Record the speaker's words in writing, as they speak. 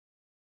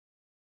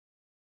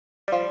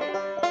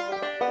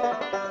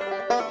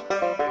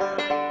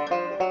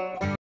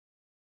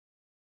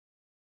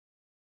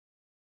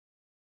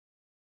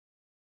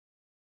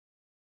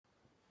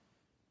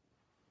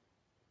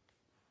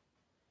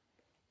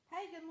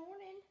Hey, good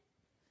morning.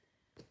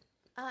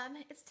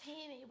 It's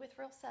Tammy with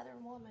Real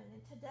Southern Woman,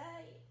 and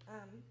today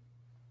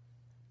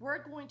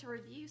we're going to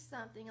review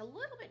something a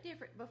little bit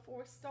different before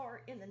we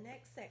start in the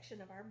next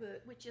section of our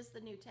book, which is the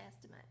New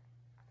Testament.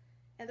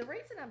 And the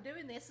reason I'm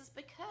doing this is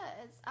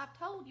because I've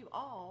told you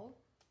all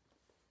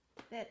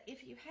that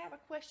if you have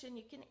a question,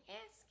 you can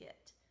ask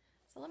it.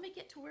 So let me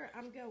get to where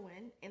I'm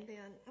going, and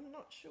then I'm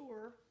not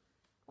sure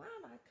why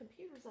my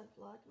computer's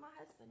unplugged. My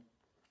husband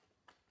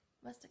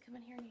must have come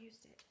in here and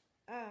used it.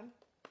 Let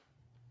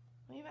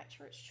me make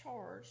sure it's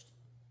charged.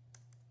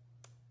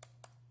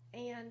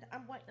 And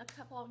I'm waiting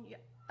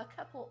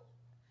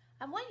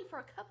I'm waiting for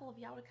a couple of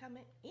y'all to come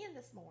in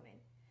this morning.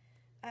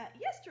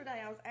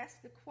 Yesterday I was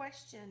asked a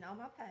question on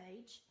my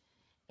page,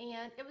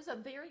 and it was a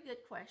very good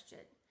question.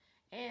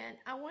 And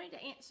I wanted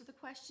to answer the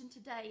question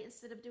today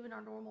instead of doing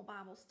our normal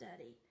Bible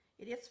study.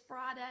 It is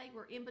Friday,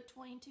 we're in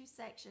between two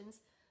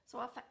sections, so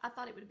I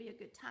thought it would be a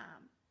good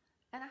time.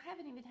 And I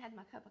haven't even had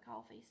my cup of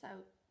coffee, so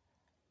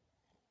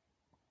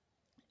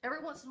every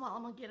once in a while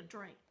I'm going to get a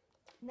drink.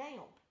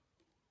 Now,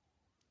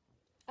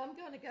 I'm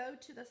going to go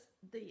to the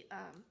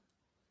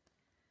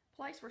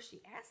place where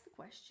she asked the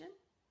question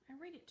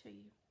and read it to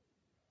you.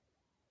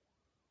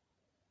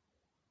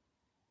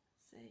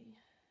 Let's see.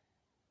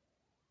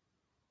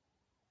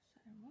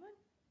 Southern Woman.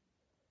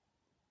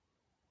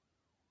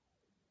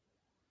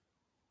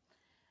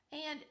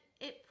 And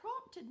it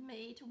prompted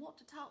me to want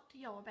to talk to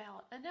y'all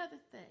about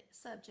another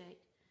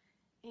subject.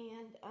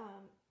 And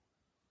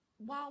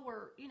while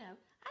we're,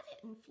 I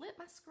didn't flip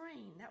my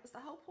screen. That was the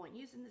whole point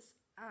using this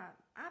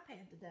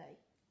iPad today.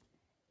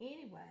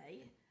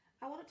 Anyway,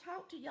 I want to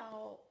talk to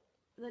y'all.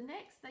 The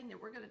next thing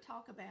that we're going to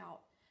talk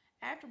about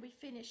after we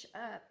finish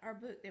up our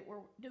book that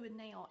we're doing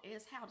now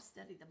is how to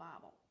study the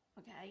Bible,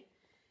 okay?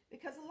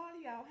 Because a lot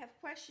of y'all have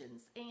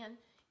questions, and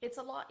it's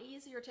a lot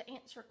easier to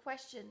answer a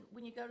question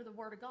when you go to the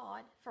Word of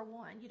God. For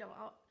one, you don't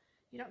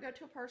go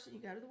to a person, you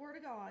go to the Word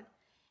of God,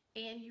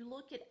 and you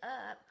look it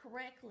up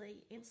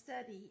correctly and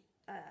study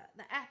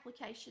the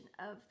application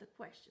of the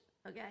question,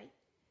 okay?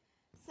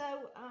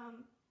 So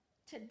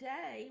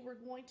today we're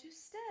going to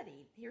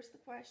study. Here's the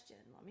question.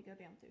 Let me go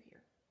down through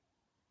here.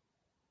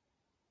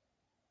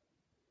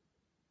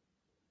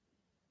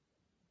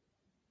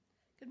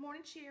 Good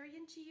morning, Sherry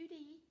and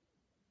Judy.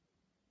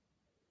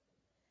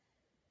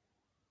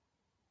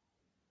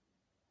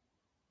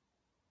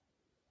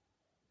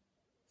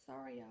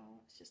 Sorry,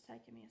 y'all. It's just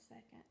taking me a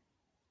second.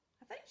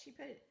 I think she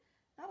put it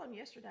not on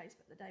yesterday's,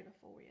 but the day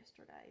before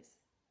yesterday's.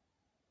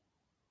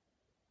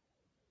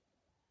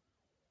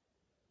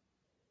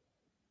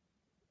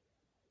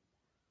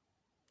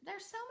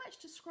 There's so much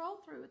to scroll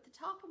through at the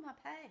top of my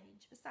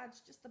page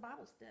besides just the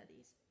Bible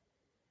studies.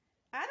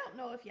 I don't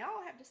know if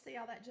y'all have to see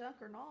all that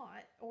junk or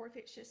not, or if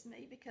it's just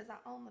me because I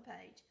own the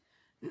page.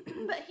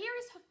 But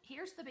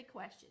here's the big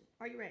question.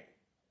 Are you ready?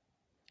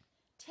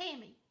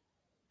 Tammy,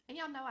 and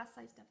y'all know I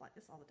say stuff like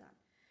this all the time.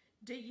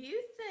 Do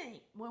you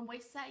think when we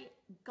say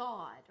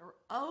God, or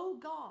oh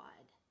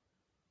God,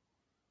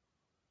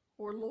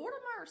 or Lord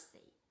of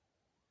mercy,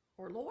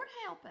 or Lord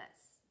help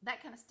us,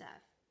 that kind of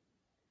stuff,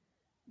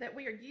 that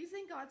we are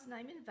using God's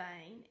name in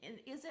vain?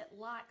 And is it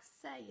like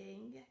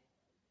saying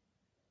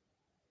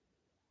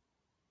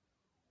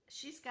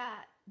she's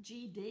got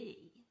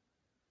GD,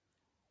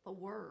 the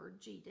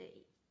word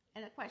GD,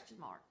 and a question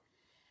mark?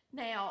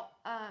 Now,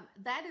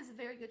 that is a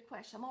very good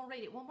question. I'm going to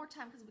read it one more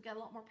time because we've got a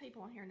lot more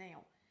people on here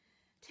now.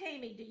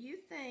 Tammy, do you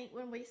think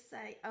when we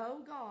say,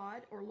 oh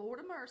God, or Lord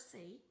of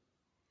mercy,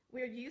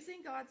 we're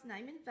using God's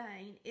name in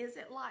vain? Is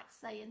it like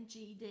saying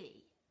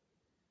GD?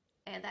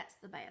 And that's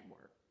the bad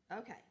word.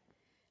 Okay.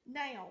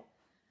 Now,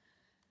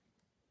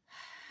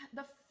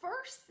 the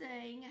first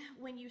thing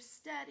when you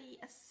study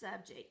a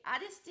subject, I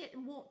just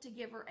didn't want to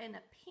give her an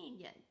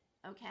opinion,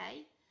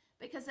 okay?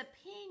 Because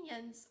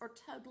opinions are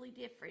totally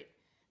different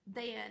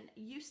than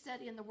you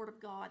studying the Word of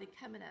God and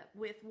coming up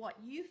with what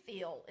you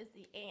feel is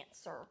the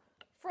answer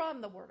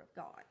from the Word of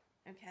God,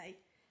 okay?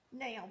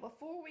 Now,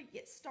 before we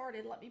get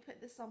started, let me put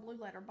this on Blue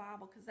Letter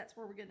Bible because that's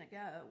where we're going to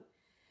go.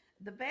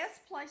 The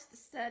best place to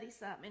study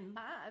something, in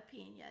my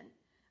opinion,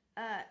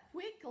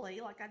 quickly,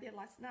 like I did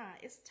last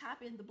night, is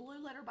type in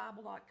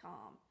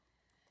theblueletterbible.com.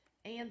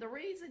 And the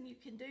reason you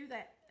can do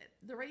that,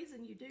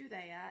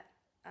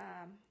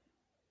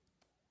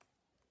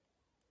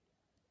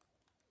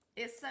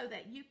 is so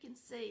that you can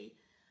see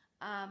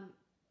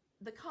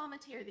the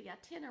commentary, the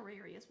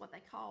itinerary is what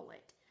they call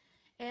it.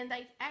 And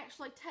they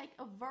actually take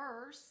a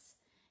verse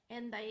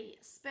and they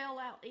spell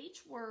out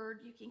each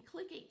word. You can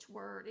click each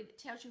word and it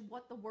tells you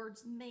what the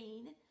words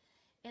mean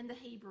in the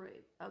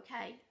Hebrew.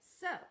 Okay,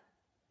 so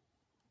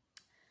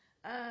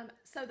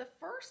the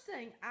first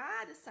thing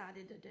I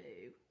decided to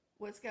do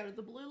was go to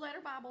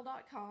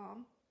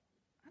theblueletterbible.com.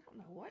 I don't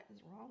know what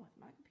is wrong with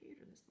my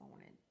computer this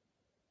morning.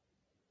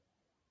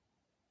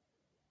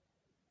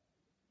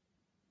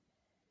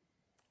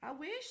 I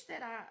wish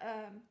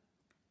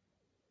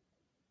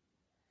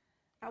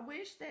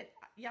that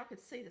y'all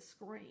could see the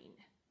screen.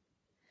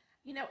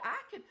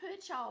 I could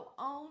put y'all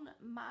on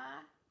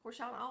of course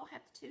y'all all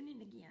have to tune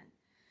in again,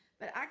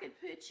 But I could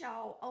put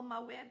y'all on my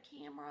web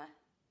camera. I'm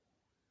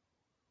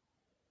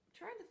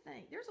trying to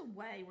think. There's a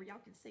way where y'all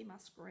can see my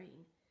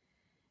screen.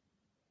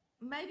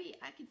 Maybe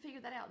I can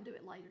figure that out and do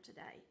it later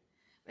today.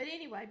 But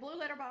anyway,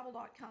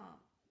 blueletterbible.com.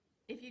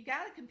 If you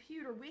got a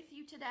computer with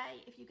you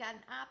today, if you got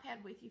an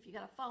iPad with you, if you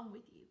got a phone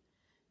with you,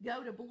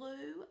 go to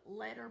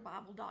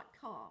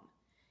blueletterbible.com.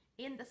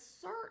 In the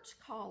search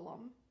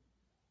column,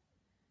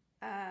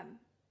 now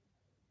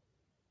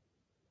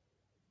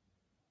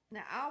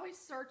I always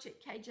search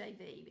at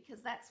KJV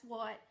because that's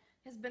what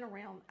has been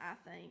around, I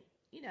think.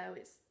 You know,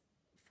 it's,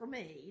 for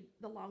me,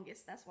 the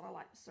longest. That's what I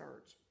like to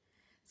search.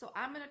 So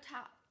I'm going to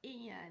type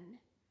in,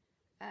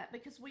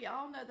 because we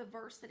all know the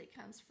verse that it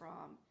comes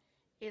from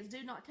is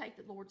do not take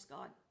the Lord's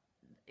God.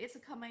 It's a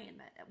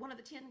commandment. One of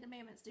the 10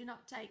 commandments, do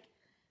not take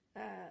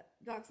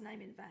God's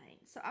name in vain.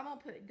 So I'm going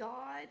to put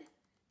God,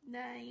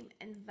 name,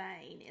 and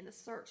vain in the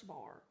search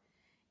bar.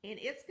 And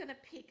it's going to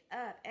pick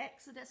up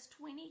Exodus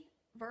 20,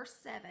 verse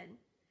 7,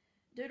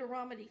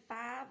 Deuteronomy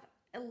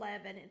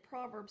 5:11, and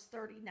Proverbs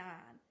 39.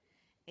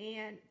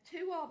 And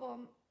two of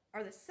them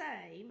are the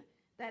same.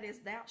 That is,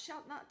 thou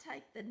shalt not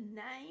take the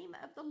name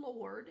of the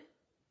Lord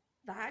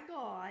thy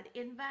God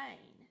in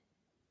vain.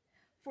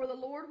 For the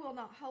Lord will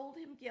not hold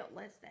him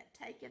guiltless that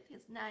taketh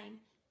his name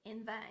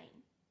in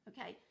vain.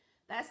 Okay,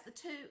 that's the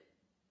two.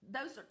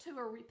 Those are two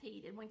are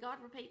repeated. When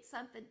God repeats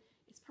something,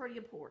 it's pretty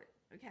important.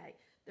 Okay,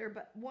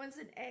 one's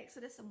in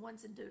Exodus and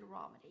one's in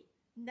Deuteronomy.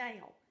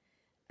 Now,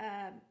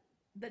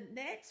 the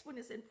next one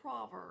is in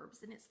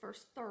Proverbs, and it's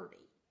verse 30.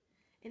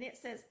 And it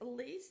says,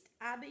 lest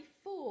I be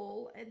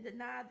full and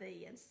deny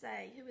thee and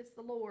say, who is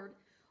the Lord?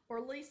 Or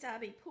lest I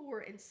be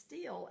poor and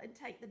steal and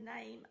take the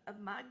name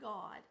of my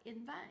God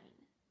in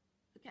vain.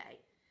 Okay.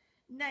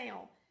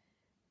 Now,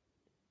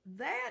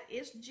 that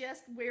is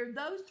just where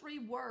those three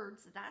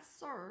words that I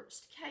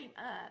searched came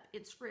up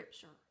in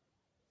Scripture.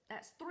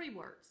 That's three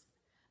words.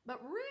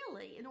 But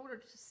really, in order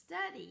to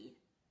study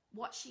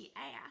what she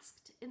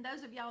asked, and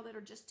those of y'all that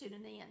are just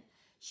tuning in,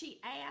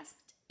 she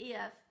asked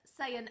if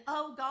saying,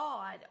 oh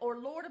God, or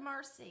Lord of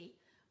mercy,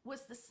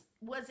 was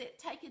it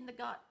taking the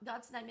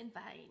God's name in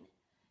vain?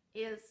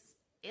 Is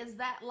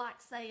that like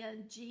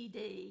saying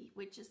GD,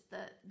 which is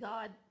the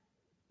God,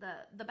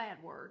 the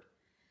bad word?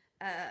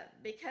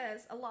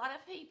 Because a lot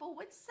of people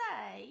would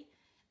say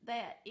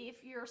that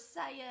if you're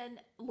saying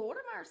Lord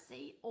of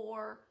mercy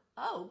or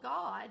oh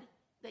God,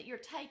 that you're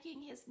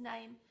taking his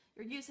name,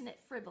 you're using it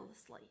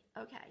frivolously.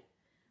 Okay.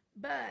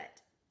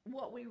 But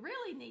what we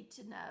really need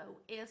to know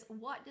is,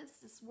 what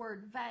does this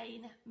word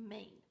vain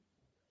mean?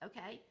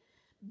 Okay.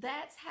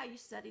 That's how you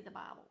study the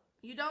Bible.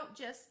 You don't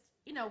just,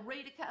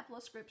 read a couple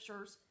of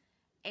scriptures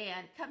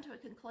and come to a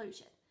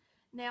conclusion.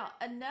 Now,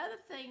 another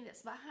thing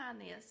that's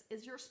behind this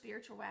is your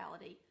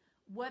spirituality,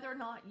 whether or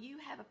not you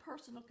have a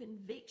personal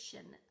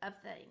conviction of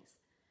things.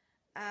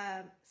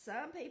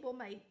 Some people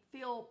may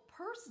feel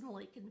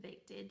personally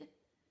convicted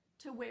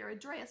to wear a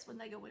dress when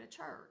they go into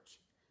church.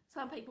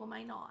 Some people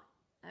may not,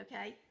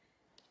 okay?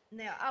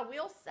 Now, I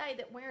will say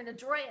that wearing a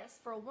dress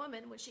for a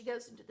woman when she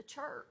goes into the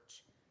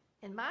church,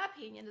 in my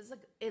opinion,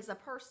 is a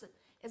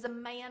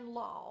man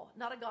law,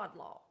 not a God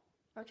law.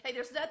 Okay,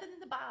 there's nothing in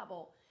the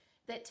Bible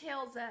that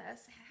tells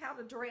us how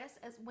to dress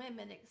as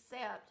women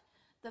except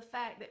the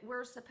fact that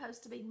we're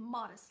supposed to be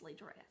modestly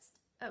dressed.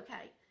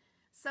 Okay,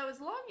 so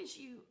as long as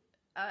you,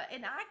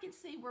 and I can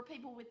see where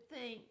people would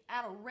think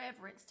out of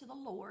reverence to the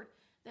Lord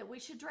that we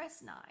should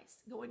dress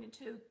nice going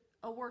into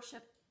a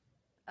worship,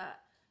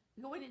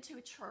 going into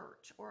a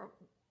church,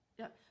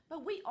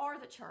 but we are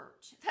the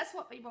church. That's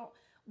what people,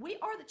 we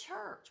are the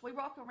church. We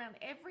walk around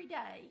every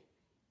day,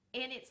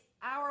 and it's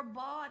our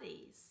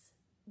bodies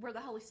where the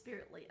Holy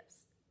Spirit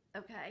lives,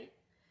 okay?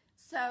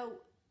 So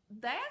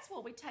that's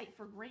what we take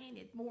for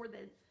granted more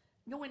than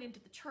going into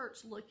the church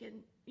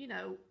looking, in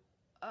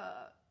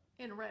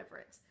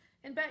reverence.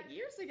 And back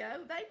years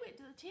ago, they went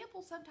to the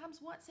temple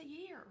sometimes once a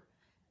year,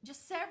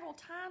 just several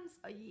times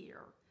a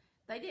year.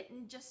 They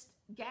didn't just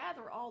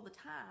gather all the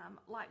time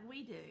like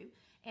we do.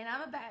 And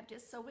I'm a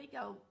Baptist, so we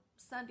go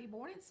Sunday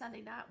morning,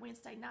 Sunday night,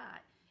 Wednesday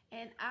night.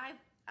 And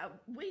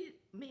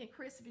me and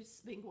Chris have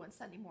just been going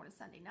Sunday morning,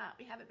 Sunday night.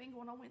 We haven't been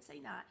going on Wednesday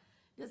night.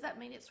 Does that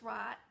mean it's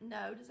right?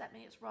 No. Does that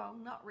mean it's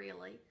wrong? Not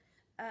really.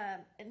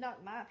 And not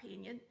in my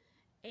opinion.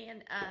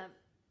 And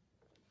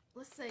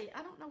let's see.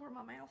 I don't know where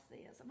my mouth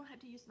is. I'm going to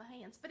have to use my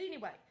hands. But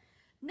anyway,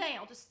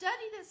 now to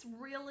study this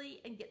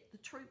really and get the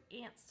true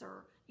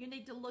answer, you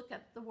need to look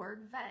up the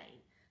word vain.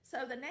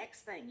 So the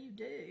next thing you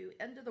do,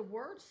 under the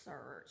word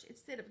search,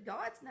 instead of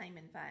God's name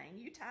in vain,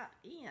 you type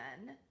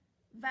in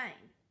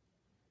vain.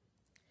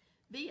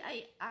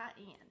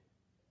 V-A-I-N.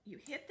 You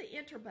hit the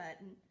enter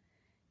button,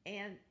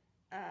 and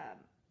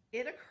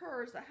it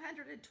occurs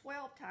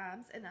 112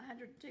 times in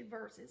 102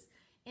 verses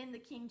in the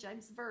King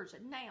James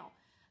Version. Now,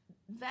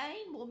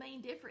 vain will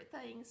mean different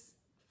things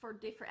for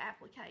different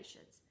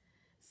applications.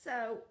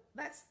 So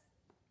let's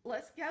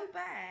go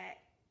back,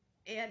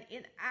 and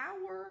in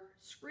our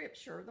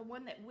scripture, the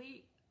one that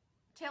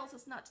tells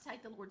us not to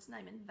take the Lord's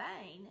name in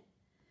vain,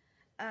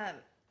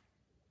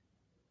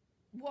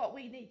 what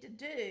we need to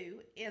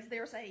do is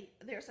there's a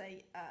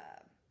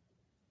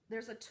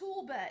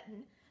tool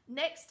button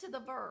next to the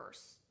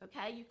verse.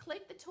 Okay, you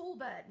click the tool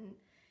button,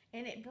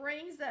 and it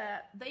brings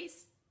up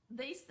these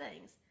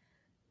things: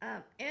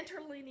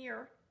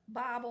 interlinear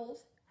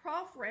Bibles,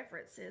 cross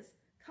references,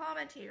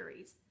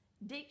 commentaries,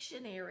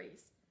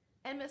 dictionaries,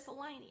 and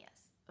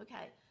miscellaneous.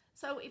 Okay,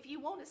 so if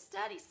you want to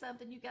study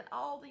something, you got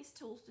all these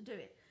tools to do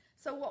it.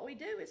 So what we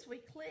do is we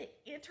click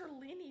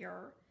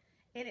interlinear,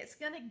 and it's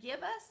going to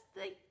give us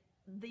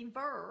the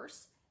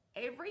verse,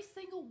 every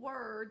single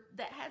word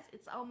that has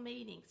its own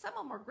meaning. Some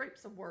of them are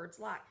groups of words,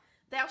 like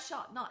thou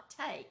shalt not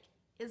take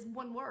is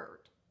one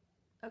word.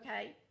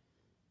 Okay,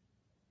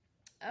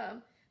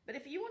 but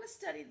if you want to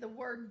study the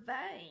word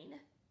vain,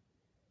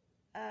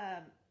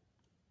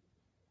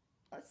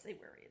 let's see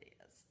where it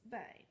is.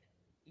 Vain.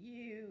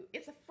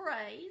 It's a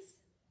phrase,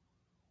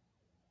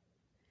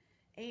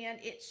 and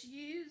it's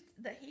used,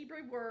 the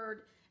Hebrew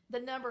word, the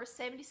number is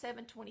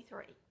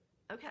 7723.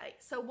 Okay,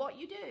 so what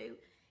you do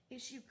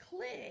is you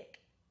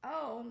click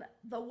on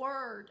the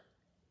word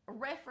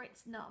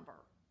reference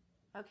number,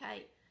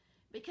 okay,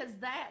 because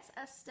that's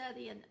us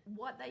studying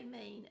what they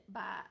mean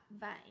by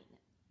vain.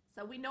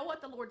 So we know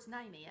what the Lord's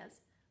name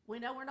is. We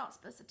know we're not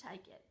supposed to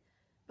take it,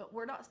 but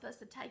we're not supposed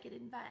to take it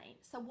in vain.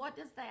 So what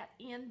does that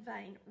in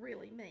vain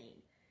really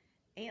mean?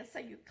 And so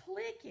you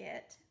click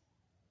it,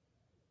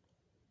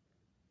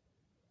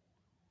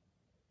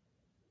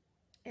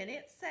 and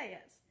it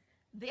says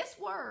this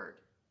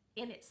word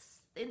in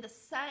the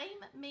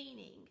same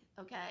meaning,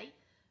 okay?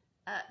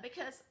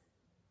 Because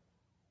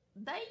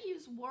they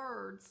use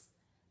words,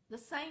 the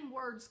same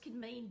words can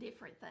mean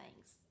different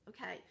things,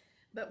 okay?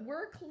 But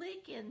we're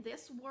clicking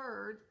this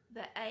word,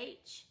 the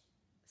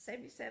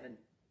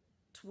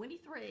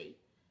H7723,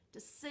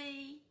 to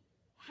see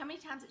how many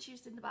times it's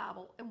used in the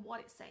Bible and what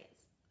it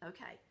says,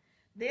 okay?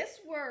 This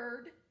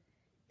word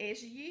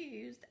is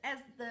used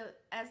as the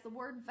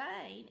word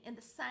vain in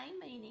the same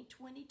meaning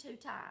 22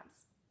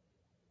 times.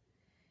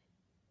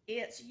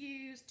 It's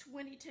used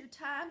 22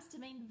 times to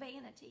mean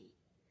vanity.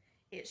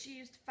 It's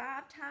used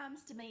 5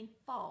 times to mean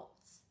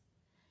false.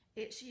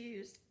 It's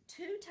used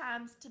 2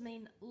 times to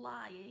mean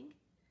lying.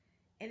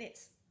 And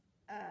it's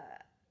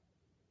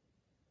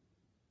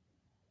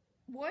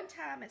 1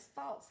 time is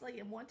falsely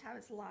and 1 time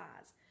is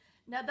lies.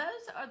 Now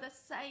those are the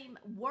same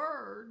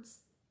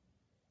words.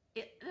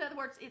 In other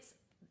words, it's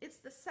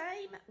the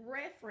same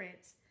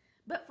reference,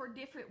 but for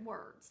different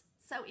words.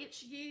 So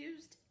it's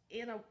used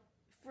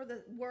for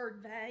the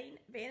word vain,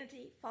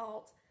 vanity,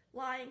 false,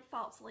 lying,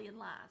 falsely, and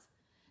lies.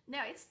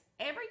 Now it's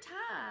every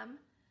time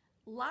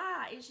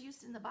lie is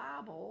used in the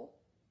Bible,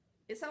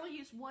 it's only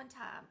used 1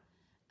 time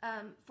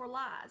for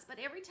lies. But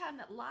every time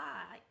that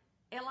lie,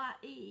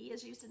 L-I-E,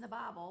 is used in the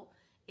Bible,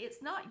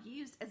 it's not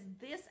used as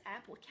this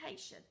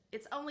application.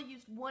 It's only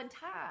used 1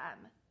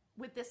 time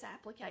with this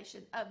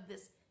application of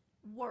this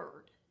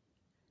word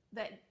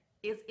that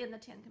is in the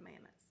 10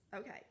 Commandments.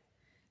 Okay,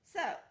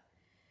 so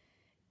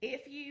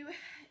if you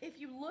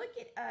look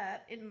it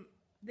up, and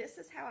this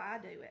is how I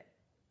do it,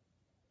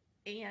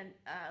 and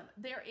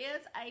there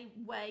is a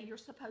way you're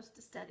supposed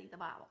to study the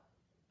Bible.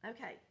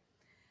 Okay,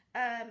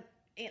 and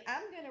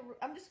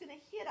I'm just gonna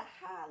hit a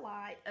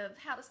highlight of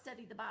how to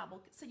study the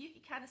Bible so you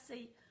can kind of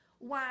see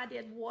why I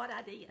did what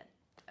I did.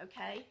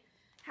 Okay,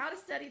 how to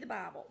study the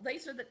Bible.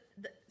 These are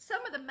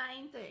some of the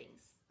main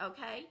things.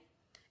 Okay.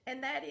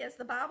 And that is,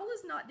 the Bible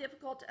is not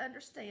difficult to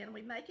understand.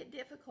 We make it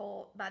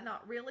difficult by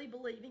not really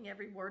believing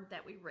every word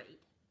that we read.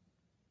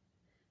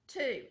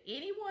 2,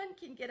 anyone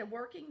can get a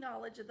working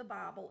knowledge of the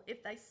Bible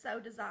if they so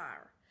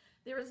desire.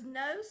 There is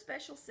no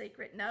special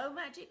secret, no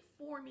magic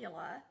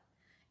formula.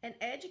 An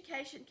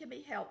education can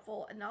be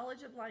helpful, a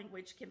knowledge of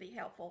language can be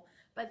helpful,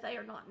 but they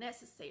are not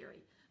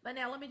necessary. But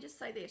now let me just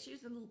say this,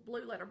 using the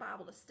Blue Letter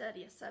Bible to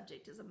study a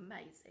subject is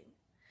amazing.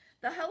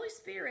 The Holy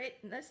Spirit,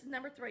 and this is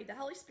number 3, the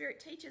Holy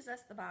Spirit teaches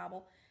us the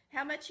Bible.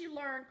 How much you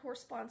learn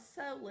corresponds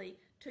solely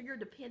to your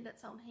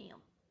dependence on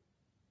Him.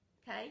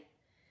 Okay?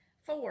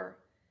 4,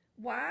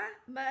 why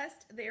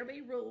must there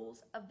be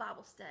rules of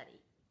Bible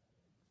study?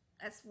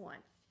 That's 1.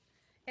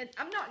 And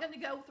I'm not going to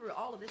go through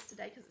all of this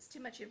today because it's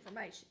too much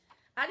information.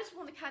 I just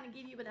want to kind of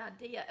give you an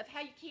idea of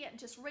how you can't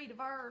just read a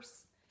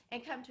verse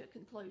and come to a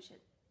conclusion.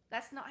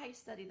 That's not how you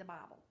study the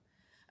Bible.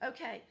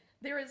 Okay,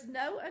 there is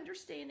no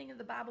understanding of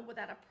the Bible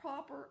without a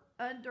proper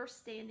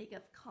understanding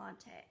of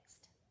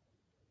context.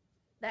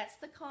 That's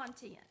the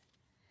content.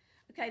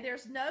 Okay,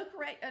 there's no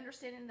correct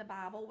understanding of the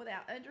Bible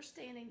without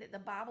understanding that the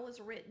Bible is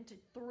written to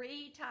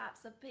 3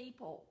 types of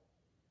people.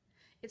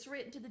 It's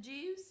written to the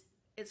Jews,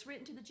 it's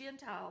written to the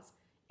Gentiles,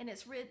 and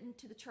it's written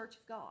to the Church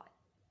of God.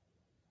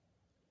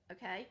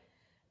 Okay?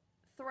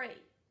 3,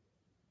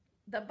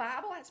 the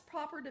Bible has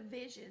proper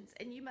divisions,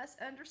 and you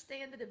must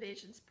understand the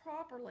divisions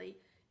properly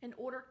in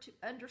order to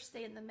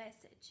understand the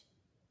message.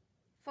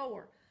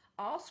 4,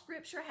 all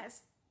Scripture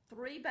has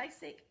 3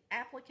 basic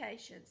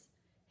applications: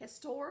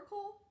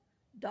 historical,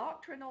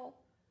 doctrinal,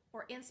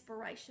 or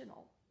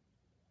inspirational.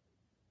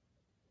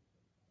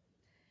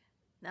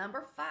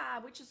 Number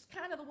 5, which is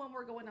kind of the one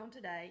we're going on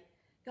today,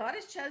 God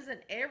has chosen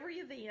every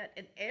event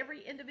and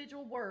every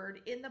individual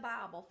word in the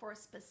Bible for a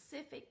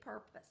specific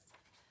purpose.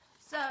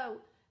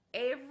 So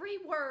every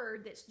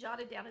word that's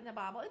jotted down in the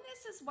Bible, and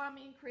this is why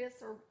me and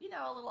Chris are,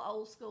 a little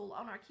old school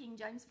on our King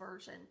James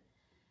Version,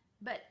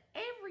 but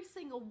every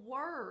single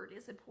word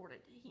is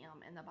important to him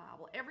in the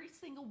Bible. Every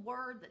single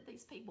word that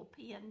these people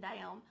penned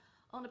down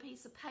on a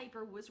piece of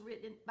paper was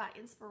written by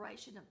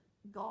inspiration of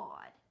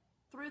God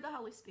through the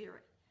Holy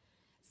Spirit.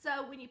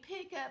 So when you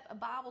pick up a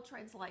Bible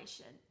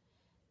translation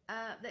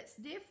that's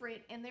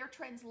different and they're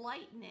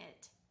translating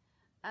it,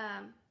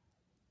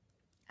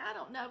 I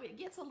don't know, it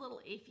gets a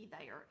little iffy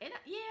there. And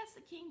yes,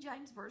 the King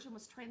James Version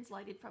was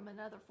translated from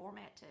another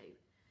format too.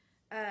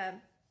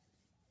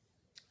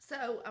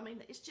 So, I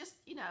mean, it's just,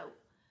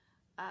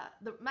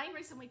 the main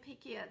reason we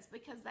pick it is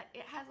because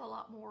it has a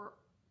lot more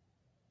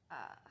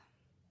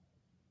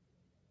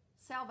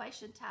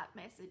salvation type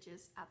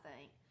messages, I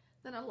think,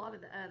 than a lot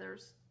of the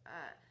others.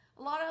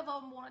 A lot of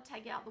them want to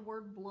take out the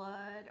word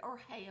blood or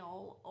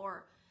hell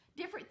or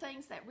different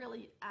things that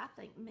really, I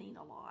think, mean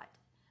a lot.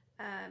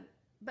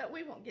 But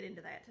we won't get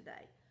into that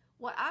today.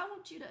 What I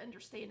want you to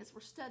understand is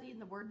we're studying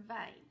the word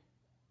vain.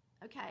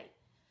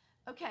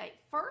 Okay,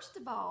 first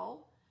of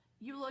all,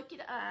 you look it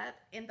up,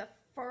 and the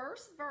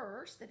first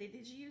verse that it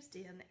is used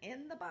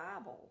in the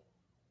Bible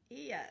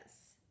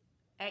is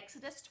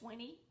Exodus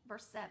 20,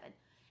 verse 7.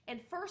 And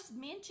first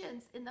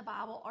mentions in the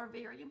Bible are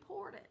very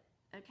important,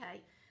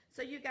 okay?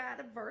 So you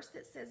got a verse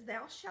that says,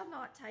 "Thou shalt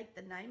not take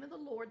the name of the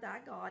Lord thy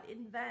God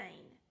in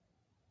vain."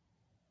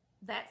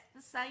 That's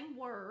the same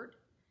word.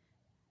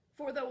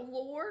 "For the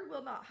Lord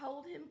will not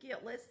hold him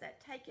guiltless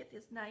that taketh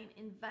his name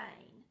in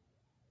vain."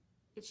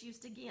 It's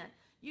used again,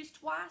 used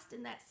twice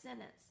in that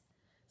sentence.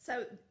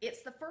 So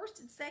it's the first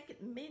and second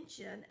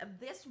mention of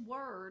this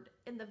word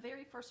in the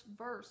very first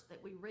verse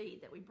that we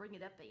read, that we bring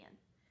it up in.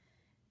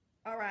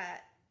 All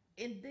right.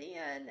 And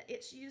then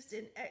it's used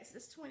in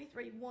Exodus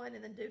 23:1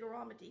 and then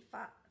Deuteronomy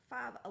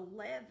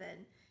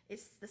 5:11.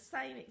 It's the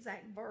same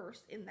exact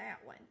verse in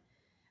that one.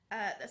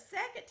 The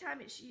second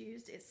time it's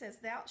used, it says,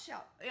 "Thou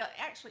shalt,"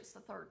 actually it's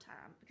the third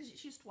time because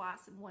it's used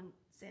twice in one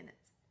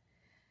sentence.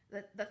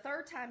 The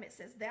third time it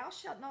says, "Thou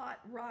shalt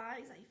not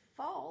rise a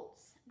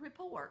false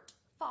report."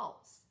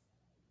 False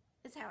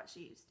is how it's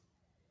used.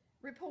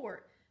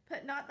 Report.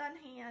 "Put not thine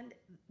hand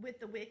with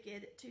the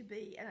wicked to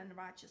be an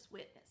unrighteous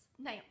witness."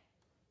 Now,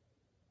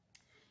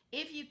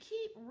 if you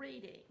keep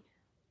reading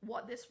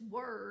what this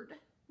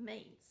word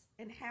means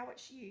and how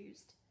it's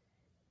used,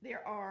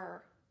 there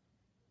are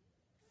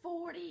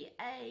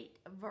 48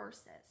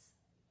 verses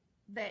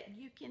that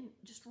you can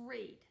just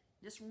read.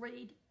 Just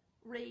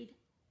read,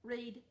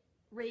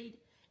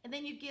 and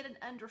then you get an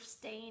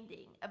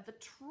understanding of the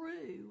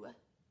true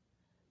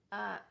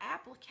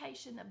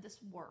application of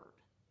this word.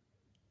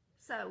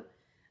 So,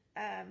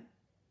 I'm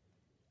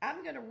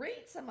going to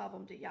read some of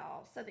them to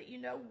y'all so that you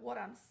know what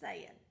I'm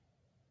saying.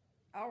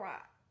 All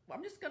right. Well,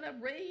 I'm just going to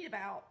read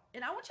about,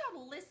 and I want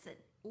y'all to listen.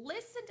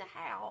 Listen to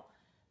how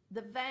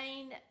the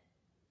vain,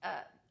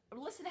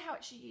 listen to how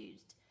it's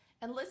used,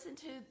 and listen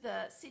to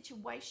the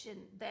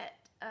situation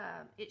that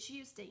it's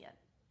used in.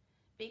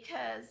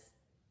 Because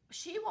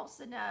she wants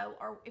to know,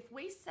 or if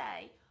we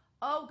say,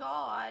 "Oh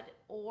God,"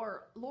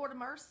 or "Lord of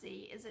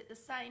mercy," is it the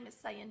same as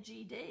saying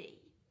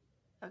GD?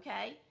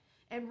 Okay?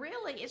 And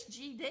really, it's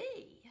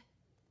GD,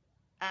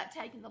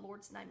 taking the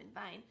Lord's name in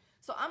vain.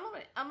 So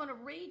I'm gonna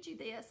read you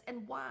this,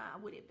 and why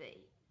would it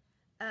be?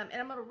 And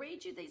I'm gonna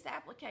read you these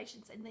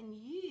applications, and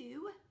then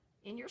you,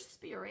 in your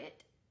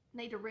spirit,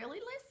 need to really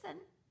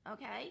listen,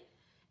 okay?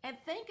 And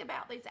think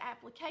about these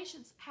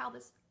applications, how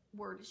this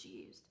word is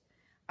used.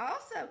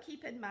 Also,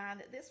 keep in mind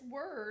that this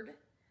word,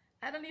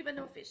 I don't even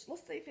know if it's,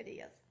 let's see if it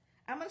is.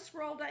 I'm going to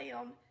scroll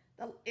down.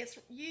 It's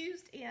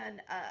used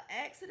in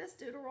Exodus,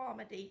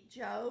 Deuteronomy,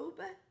 Job,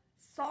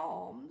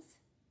 Psalms,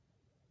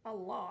 a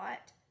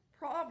lot,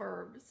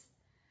 Proverbs,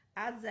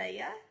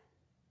 Isaiah,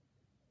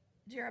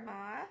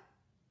 Jeremiah,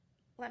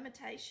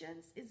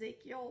 Lamentations,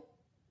 Ezekiel,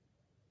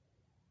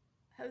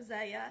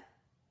 Hosea,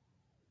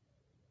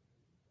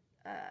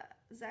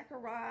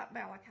 Zechariah,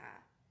 Malachi.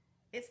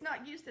 It's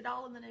not used at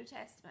all in the New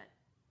Testament.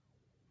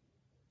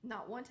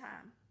 Not one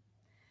time.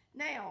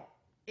 Now,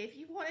 if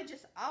you want to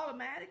just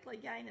automatically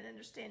gain an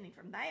understanding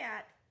from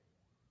that,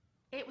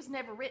 it was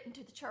never written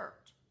to the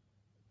church.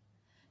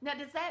 Now,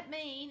 does that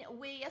mean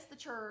we as the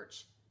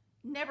church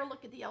never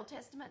look at the Old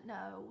Testament?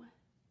 No.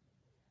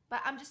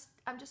 But I'm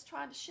just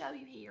trying to show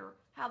you here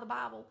how the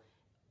Bible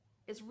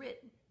is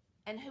written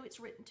and who it's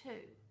written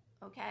to,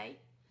 okay?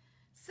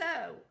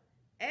 So,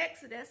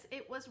 Exodus,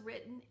 it was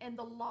written in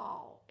the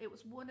law. It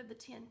was one of the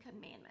 10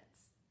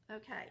 Commandments,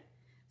 okay?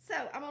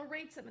 So, I'm going to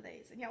read some of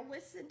these, and y'all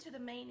listen to the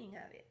meaning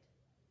of it.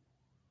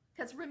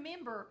 Because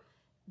remember,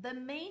 the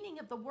meaning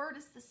of the word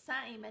is the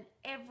same in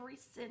every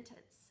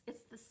sentence.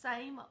 It's the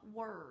same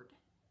word.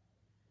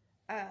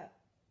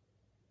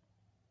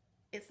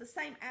 It's the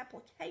same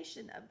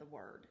application of the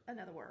word, in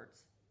other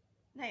words.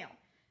 Now, it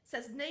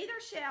says, "Neither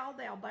shall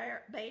thou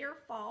bear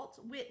false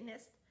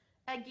witness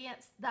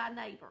against thy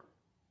neighbor."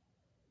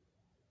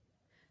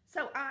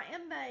 So I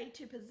am made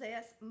to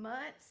possess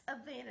months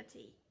of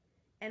vanity,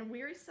 and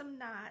wearisome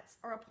nights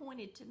are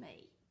appointed to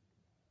me.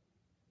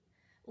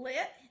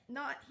 Let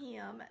not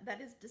him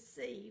that is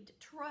deceived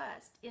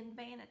trust in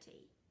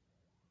vanity,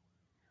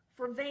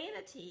 for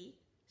vanity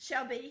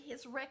shall be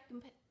his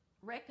recompense.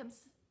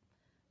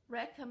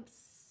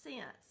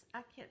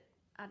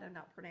 I do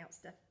not pronounce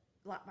stuff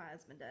like my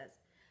husband does.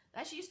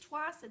 That's used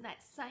twice in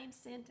that same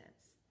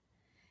sentence.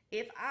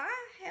 If I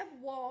have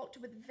walked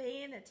with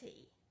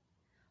vanity,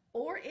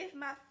 or if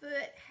my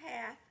foot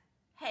hath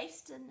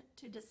hastened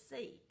to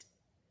deceit.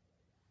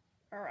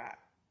 All right.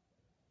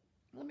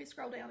 Let me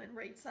scroll down and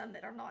read some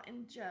that are not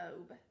in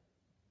Job.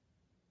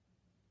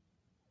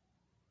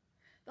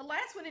 The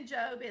last one in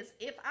Job is,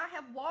 if I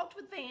have walked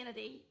with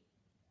vanity,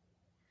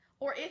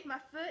 or if my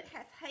foot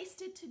hath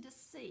hasted to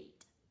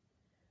deceit.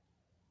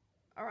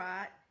 All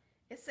right.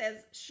 It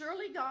says,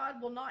 surely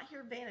God will not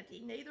hear vanity,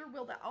 neither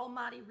will the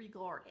Almighty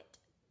regard it.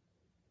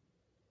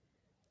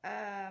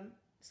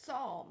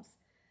 Psalms.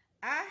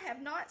 I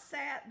have not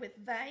sat with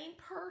vain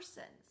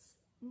persons,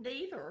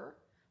 neither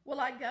will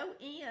I go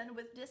in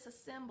with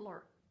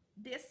dissemblers.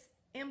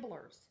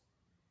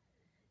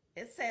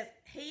 It says,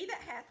 he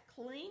that hath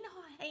clean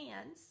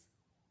hands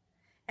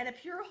and a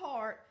pure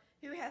heart,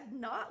 who hath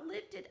not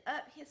lifted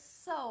up his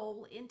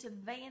soul into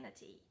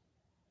vanity,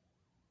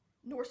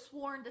 nor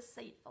sworn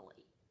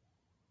deceitfully.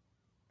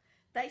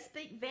 They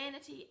speak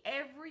vanity,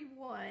 every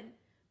one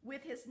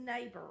with his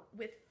neighbor,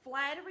 with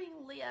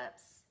flattering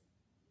lips,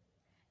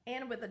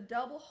 and with a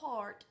double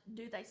heart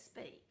do they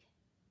speak.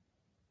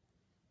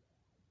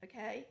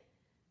 Okay?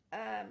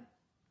 And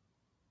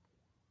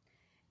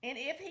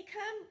if he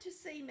come to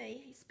see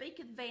me, he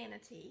speaketh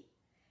vanity.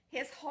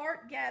 His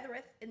heart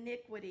gathereth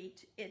iniquity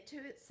to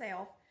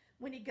itself.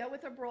 When he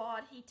goeth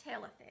abroad, he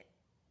telleth it.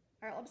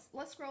 All right,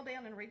 let's scroll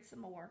down and read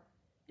some more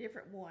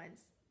different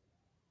ones.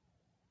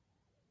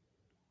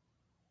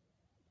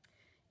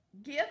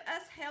 Give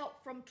us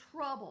help from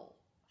trouble,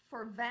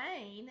 for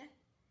vain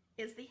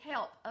is the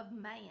help of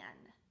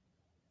man.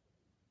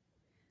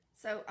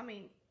 So,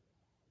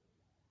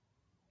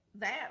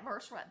 that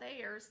verse right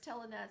there is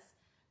telling us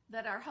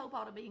that our hope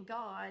ought to be in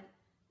God,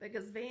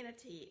 because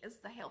vanity is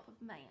the help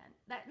of man.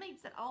 That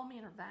means that all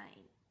men are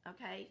vain,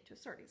 okay, to a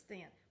certain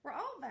extent. We're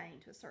all vain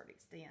to a certain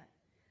extent.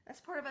 That's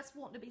part of us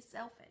wanting to be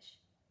selfish,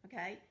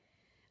 okay?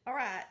 All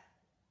right.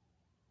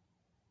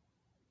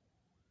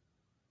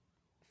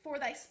 For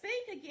they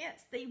speak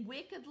against thee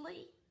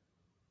wickedly,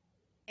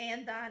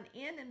 and thine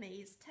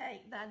enemies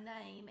take thy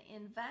name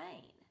in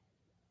vain.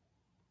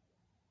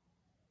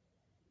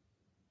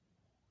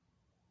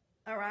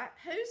 All right.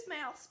 Whose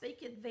mouth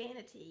speaketh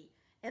vanity,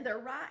 and their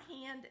right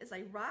hand is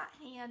a right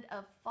hand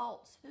of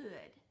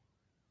falsehood.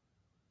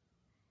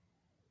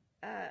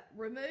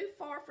 Remove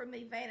far from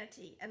me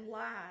vanity and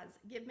lies.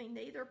 Give me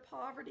neither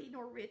poverty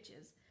nor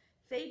riches.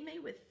 Feed me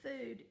with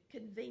food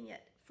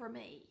convenient for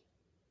me.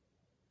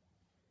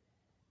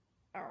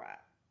 All right.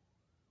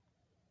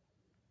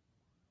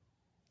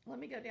 Let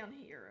me go down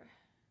here.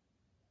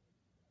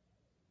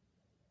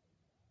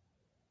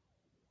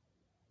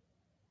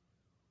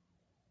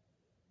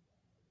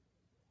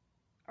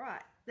 All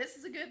right. This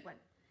is a good one.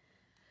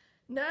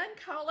 None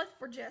calleth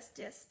for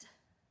justice.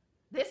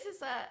 This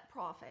is a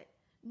prophet.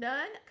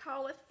 None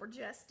calleth for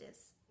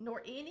justice,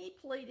 nor any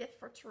pleadeth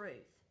for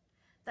truth.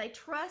 They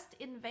trust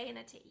in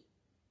vanity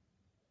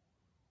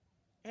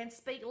and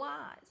speak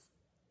lies.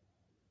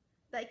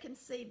 They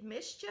conceive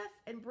mischief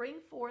and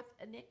bring forth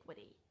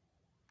iniquity.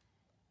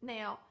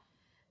 Now,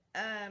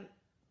 let's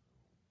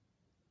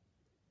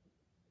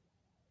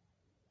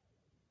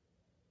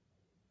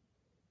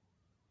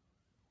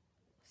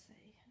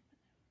see.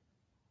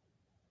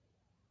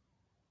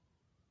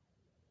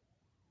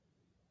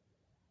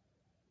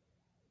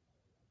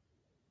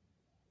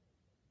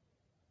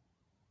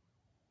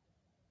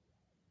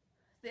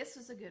 This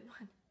is a good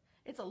one.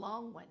 It's a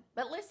long one,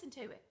 but listen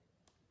to it.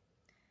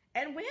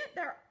 And when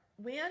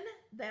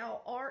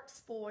thou art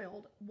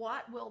spoiled,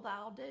 what wilt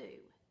thou do?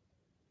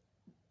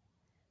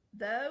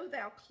 Though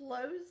thou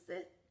clothest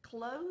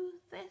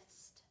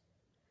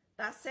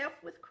thyself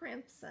with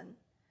crimson,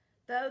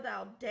 though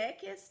thou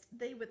deckest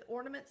thee with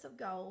ornaments of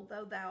gold,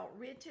 though thou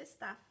rentest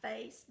thy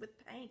face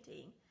with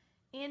painting,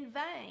 in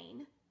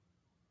vain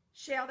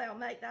shalt thou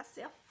make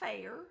thyself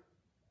fair.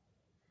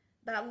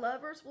 Thy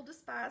lovers will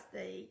despise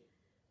thee,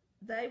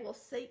 they will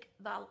seek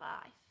thy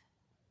life.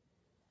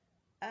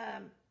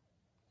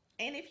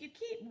 And if you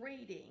keep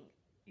reading,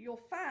 you'll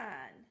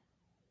find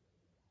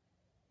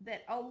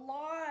that a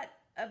lot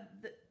of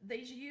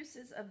these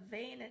uses of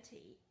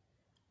vanity,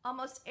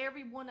 almost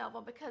every one of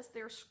them, because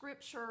they're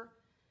scripture,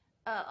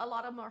 a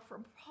lot of them are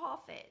from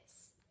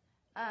prophets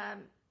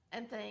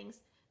and things,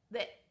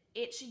 that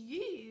it's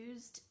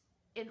used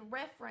in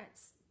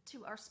reference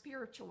to our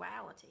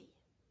spirituality,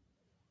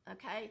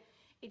 okay?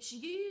 It's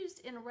used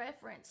in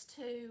reference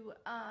to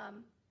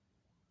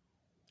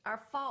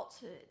our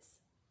falsehoods,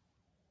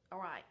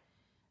 all right?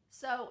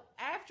 So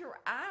after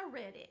I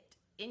read it,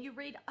 and you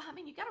read,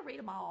 you got to read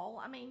them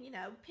all.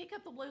 Pick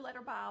up the Blue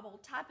Letter Bible,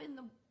 type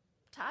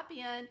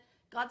in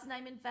God's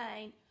name in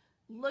vain,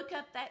 look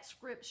up that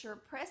scripture,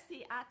 press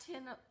the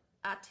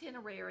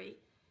itinerary,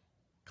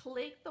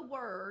 click the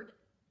word,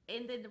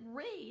 and then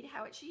read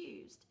how it's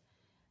used.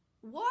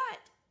 What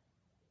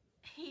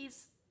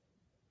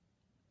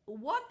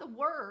the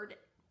word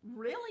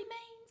really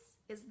means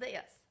is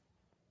this.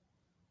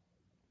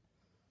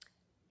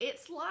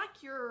 It's like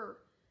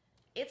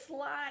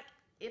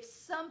if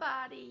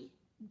somebody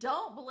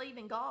don't believe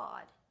in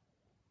God,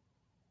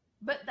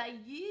 but they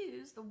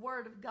use the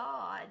word of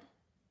God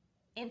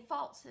in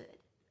falsehood.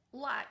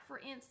 Like, for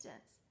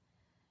instance,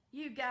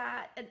 you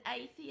got an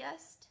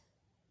atheist,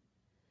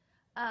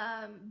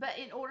 but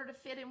in order to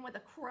fit in with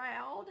a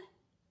crowd,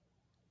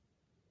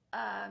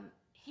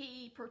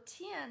 he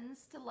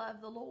pretends to love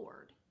the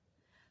Lord.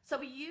 So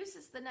he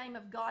uses the name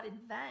of God in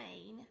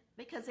vain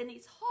because in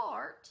his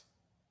heart,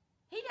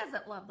 he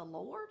doesn't love the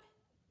Lord.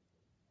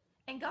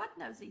 And God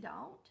knows he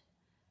don't.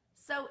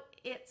 So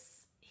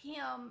it's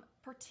him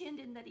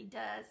pretending that he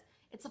does.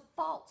 It's a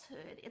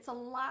falsehood. It's a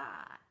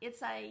lie.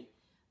 It's a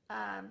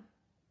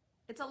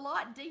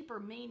lot deeper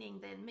meaning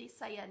than me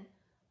saying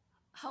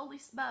holy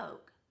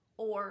smoke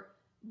or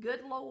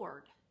good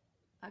Lord.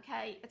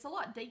 Okay? It's a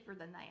lot deeper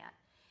than that.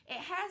 It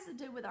has to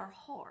do with our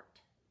heart.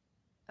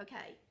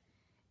 Okay?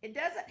 It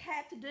doesn't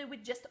have to do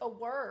with just a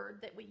word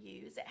that we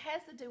use. It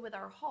has to do with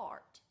our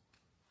heart.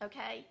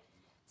 Okay?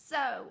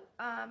 So,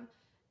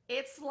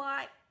 it's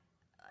like,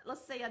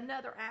 let's see,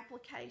 another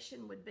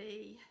application would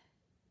be,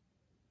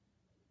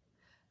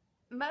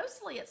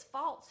 mostly it's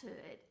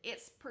falsehood.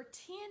 It's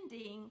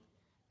pretending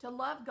to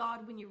love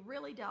God when you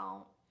really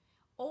don't,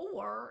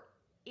 or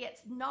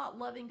it's not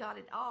loving God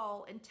at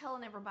all and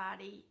telling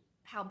everybody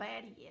how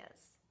bad he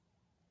is.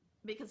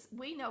 Because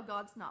we know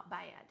God's not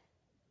bad.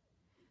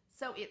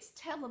 So it's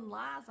telling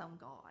lies on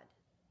God.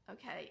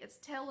 Okay? It's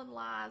telling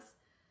lies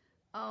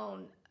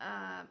on,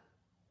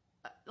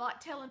 like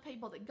telling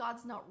people that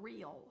God's not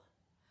real,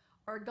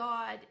 or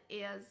God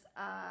is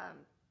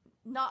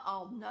not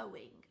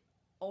all-knowing,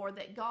 or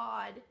that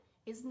God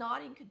is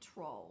not in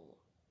control,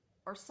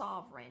 or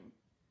sovereign,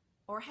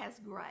 or has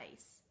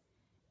grace.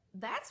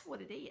 That's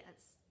what it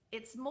is.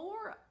 It's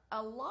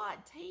a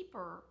lot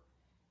deeper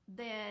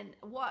than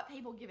what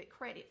people give it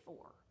credit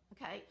for,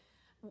 okay?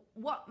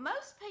 What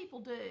most people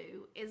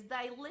do is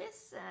they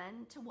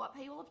listen to what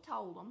people have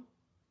told them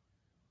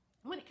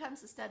when it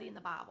comes to studying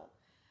the Bible.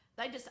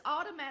 They just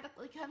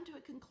automatically come to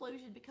a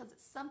conclusion because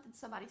it's something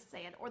somebody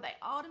said, or they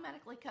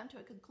automatically come to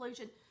a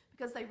conclusion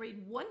because they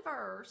read one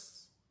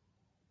verse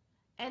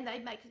and they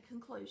make a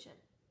conclusion,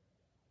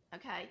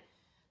 okay?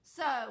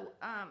 So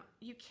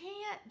you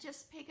can't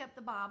just pick up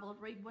the Bible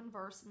and read one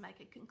verse and make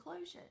a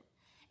conclusion,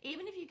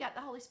 even if you got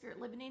the Holy Spirit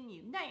living in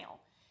you. Now,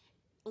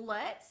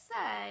 let's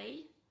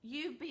say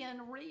you've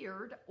been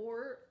reared,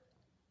 or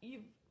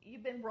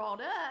you've been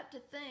brought up to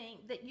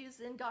think that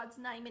using God's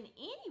name in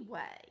any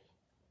way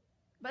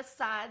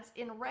besides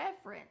in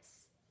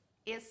reverence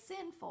is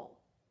sinful.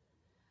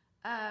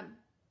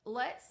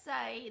 Let's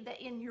say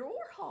that in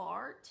your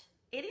heart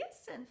it is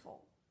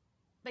sinful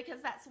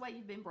because that's the way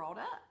you've been brought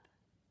up.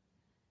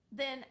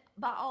 Then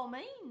by all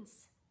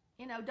means,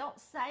 don't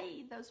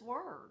say those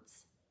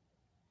words.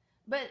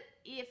 But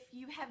if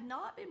you have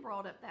not been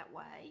brought up that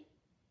way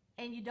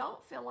and you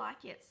don't feel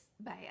like it's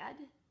bad,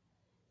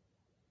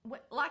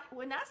 like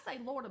when I say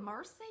Lord of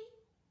mercy,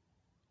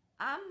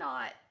 I'm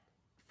not,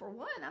 for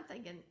one, I'm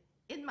thinking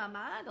in my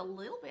mind a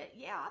little bit,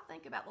 yeah, I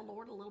think about the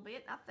Lord a little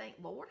bit, and I think,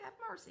 Lord have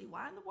mercy,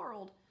 why in the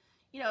world?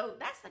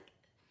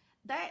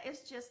 That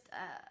is just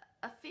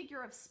a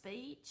figure of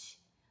speech.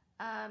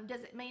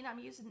 Does it mean I'm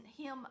using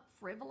him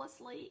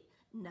frivolously?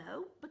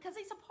 No, because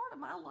he's a part of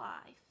my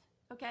life,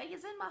 okay?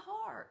 He's in my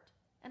heart,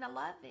 and I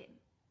love him.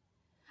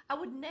 I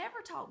would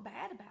never talk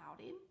bad about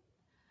him.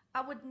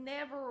 I would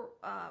never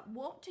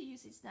want to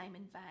use his name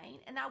in vain,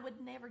 and I would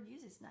never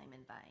use his name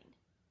in vain.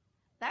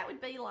 That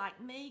would be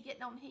like me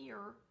getting on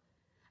here.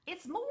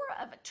 It's more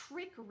of a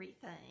trickery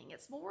thing.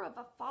 It's more of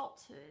a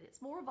falsehood.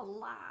 It's more of a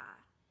lie.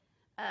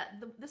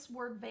 This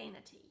word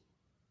vanity,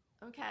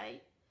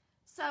 okay?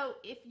 So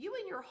if you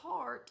in your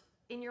heart,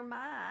 in your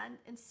mind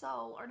and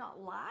soul are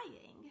not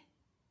lying,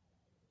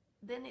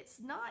 then it's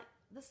not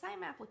the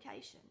same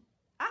application.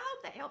 I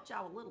hope that helped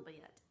y'all a little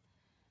bit.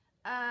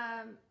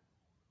 I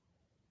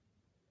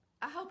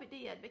hope it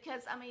did,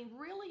 because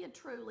really and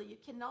truly, you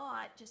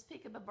cannot just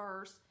pick up a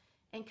verse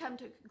and come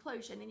to a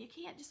conclusion, and you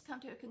can't just come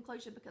to a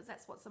conclusion because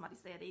that's what somebody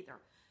said either.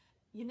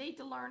 You need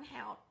to learn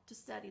how to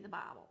study the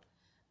Bible.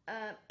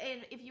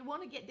 And if you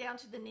want to get down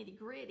to the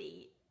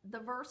nitty-gritty, the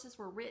verses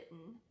were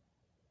written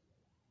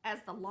as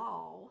the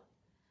law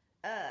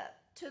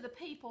to the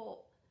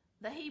people,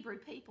 the Hebrew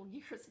people,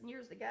 years and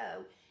years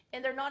ago,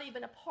 and they're not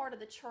even a part of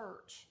the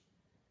church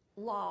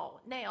law.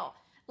 Now,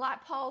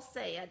 like Paul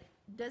said,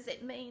 does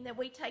it mean that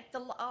we take the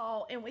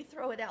law and we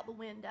throw it out the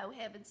window?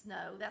 Heavens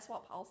no. That's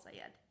what Paul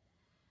said.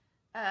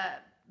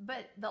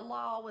 But the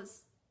law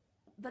was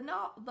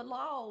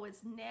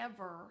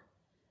never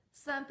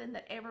something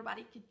that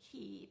everybody could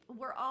keep.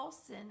 We're all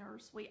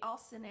sinners. We all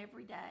sin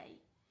every day.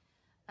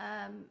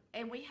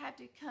 And we have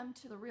to come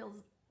to the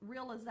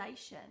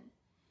realization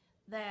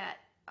that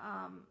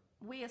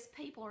we as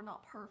people are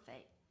not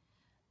perfect.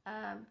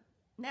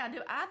 Now,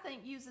 do I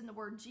think using the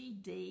word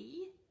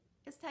GD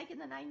is taking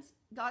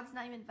God's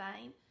name in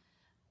vain?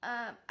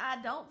 I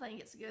don't think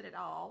it's good at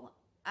all.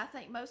 I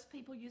think most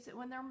people use it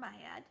when they're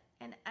mad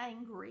and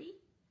angry.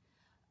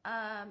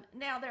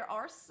 Now, there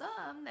are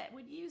some that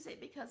would use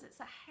it because it's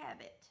a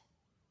habit.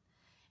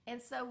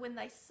 And so when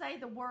they say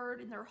the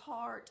word in their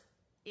heart,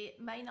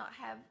 it may not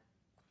have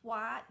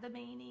quite the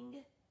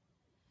meaning.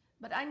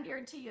 But I can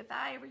guarantee you, if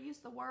I ever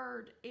used the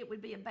word, it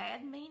would be a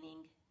bad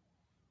meaning.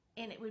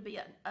 And it would be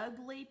an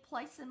ugly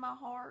place in my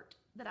heart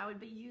that I would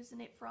be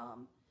using it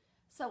from.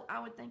 So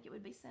I would think it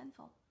would be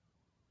sinful.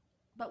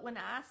 But when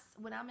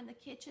I'm in the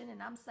kitchen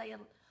and I'm saying,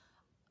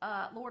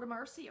 Lord of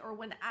mercy, or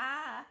when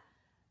I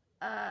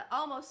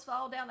almost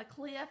fall down a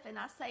cliff and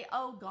I say,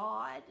 oh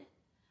God,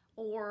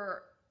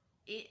 or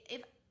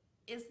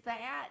is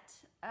that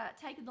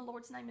taking the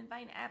Lord's name in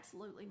vain?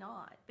 Absolutely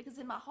not. Because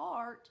in my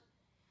heart,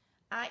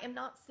 I am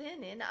not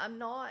sinning. I'm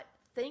not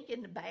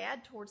thinking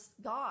bad towards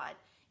God.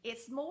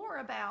 It's more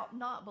about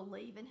not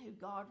believing who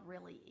God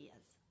really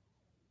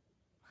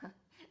is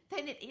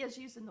than it is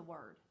using the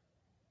word.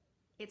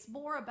 It's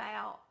more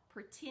about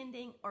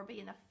pretending or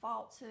being a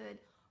falsehood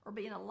or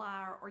being a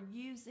liar or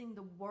using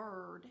the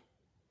word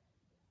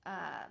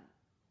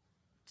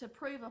to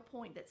prove a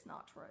point that's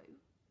not true.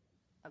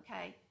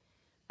 Okay?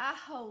 I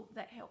hope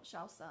that helps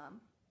y'all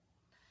some.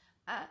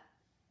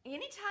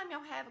 Anytime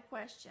y'all have a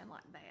question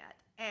like that,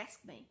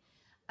 ask me.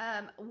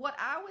 What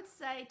I would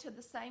say to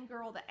the same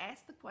girl that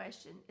asked the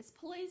question is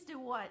please do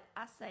what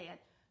I said.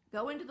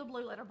 Go into the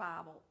Blue Letter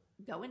Bible.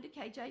 Go into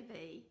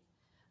KJV.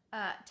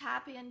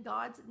 Type in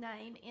God's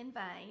name in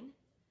vain.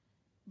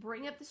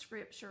 Bring up the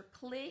scripture.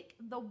 Click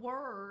the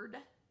word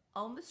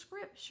on the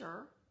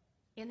scripture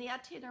in the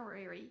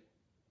itinerary.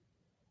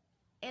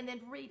 And then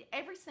read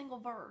every single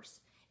verse.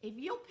 If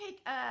you'll pick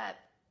up,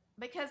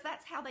 because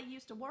that's how they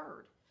used a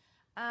word.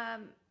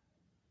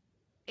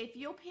 If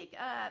you'll pick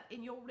up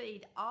and you'll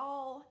read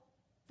all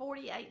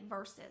 48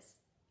 verses,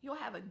 you'll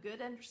have a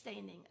good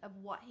understanding of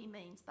what he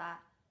means by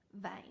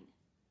vain,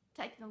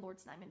 taking the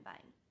Lord's name in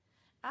vain.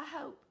 I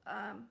hope,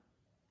 and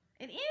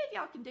any of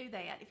y'all can do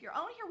that. If you're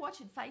on here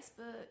watching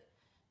Facebook,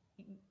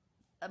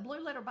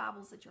 Blue Letter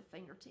Bible's at your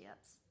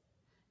fingertips.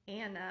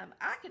 And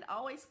I could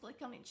always click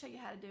on it and show you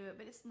how to do it,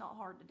 but it's not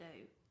hard to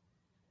do.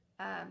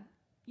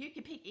 You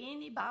can pick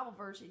any Bible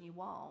version you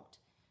want,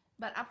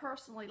 but I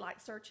personally like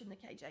searching the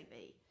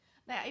KJV.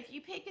 Now, if you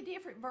pick a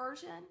different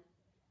version,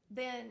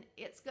 then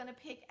it's going to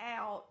pick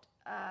out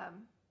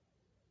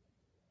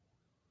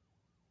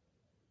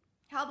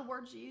how the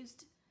word's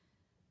used.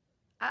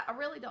 I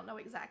really don't know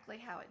exactly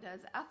how it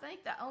does. I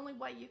think the only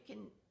way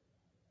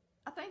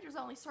I think there's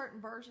only certain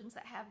versions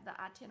that have the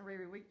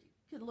itinerary where you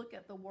could look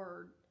at the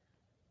word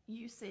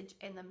usage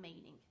and the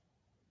meaning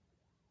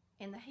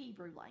in the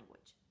Hebrew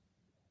language.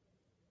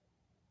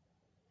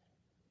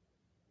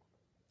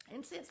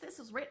 And since this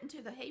was written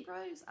to the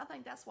Hebrews, I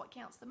think that's what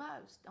counts the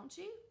most, don't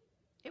you?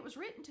 It was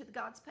written to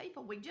God's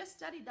people. We just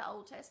studied the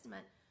Old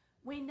Testament.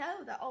 We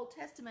know the Old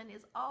Testament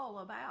is all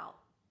about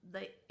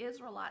the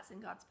Israelites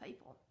and God's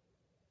people.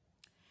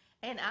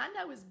 And I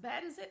know as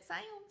bad as it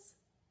sounds,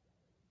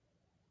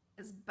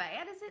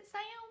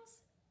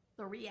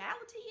 the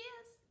reality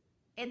is,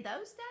 in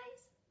those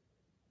days,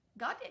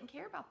 God didn't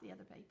care about the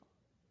other people.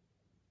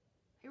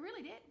 He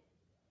really didn't.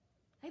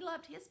 He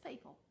loved his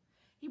people.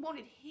 He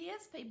wanted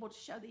his people to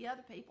show the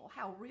other people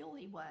how real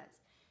he was.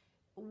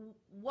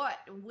 What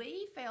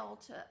we fail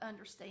to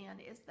understand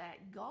is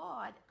that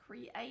God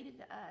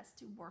created us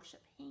to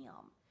worship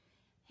him.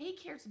 He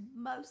cares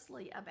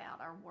mostly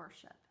about our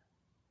worship,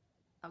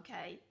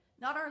 okay?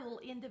 Not our little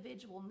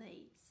individual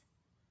needs.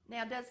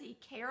 Now, does he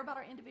care about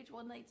our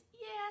individual needs?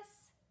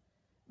 Yes.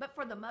 But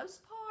for the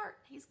most part,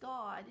 he's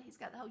God. He's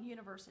got the whole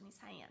universe in his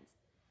hands.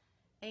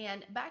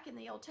 And back in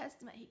the Old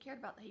Testament, he cared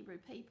about the Hebrew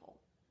people.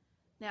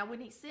 Now,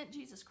 when he sent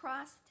Jesus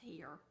Christ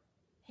here,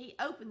 he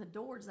opened the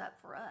doors up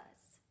for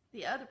us,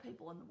 the other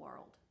people in the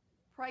world.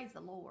 Praise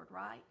the Lord,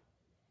 right?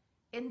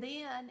 And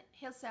then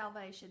his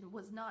salvation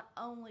was not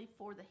only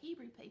for the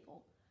Hebrew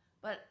people,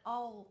 but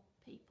all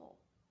people.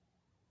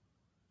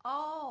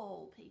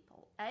 All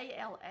people.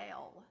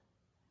 A-L-L.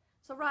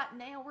 So right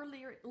now we're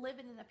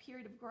living in a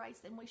period of grace,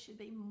 and we should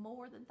be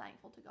more than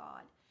thankful to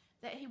God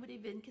that he would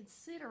even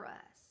consider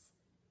us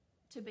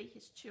to be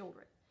his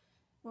children.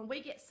 When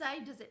we get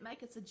saved, does it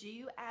make us a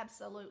Jew?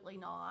 Absolutely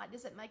not.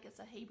 Does it make us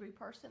a Hebrew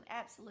person?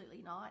 Absolutely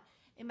not.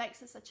 It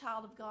makes us a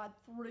child of God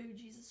through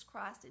Jesus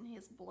Christ and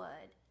his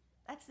blood.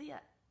 That's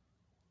it.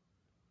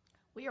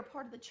 We are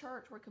part of the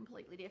church. We're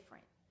completely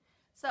different.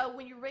 So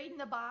when you're reading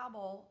the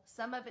Bible,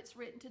 some of it's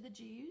written to the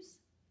Jews,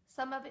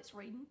 some of it's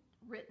written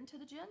to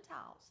the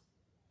Gentiles,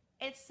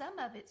 and some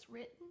of it's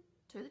written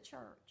to the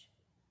church.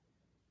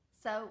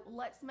 So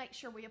let's make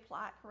sure we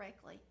apply it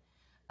correctly.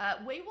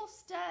 We will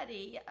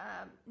study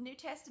New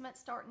Testament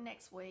starting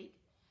next week.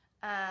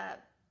 I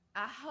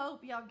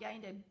hope y'all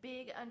gained a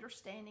big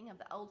understanding of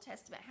the Old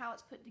Testament, how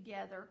it's put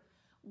together,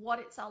 what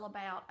it's all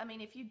about. I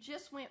mean, if you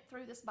just went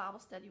through this Bible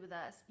study with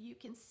us, you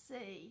can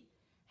see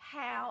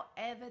how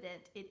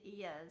evident it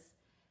is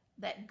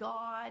that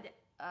God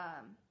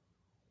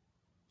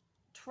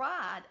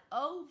tried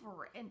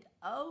over and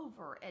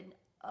over and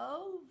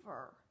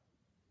over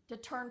to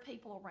turn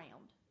people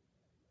around.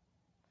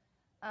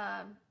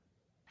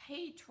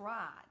 He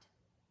tried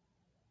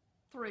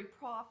through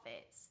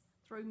prophets,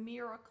 through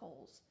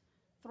miracles,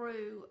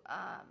 through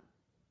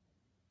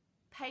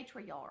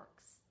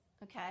patriarchs,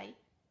 okay?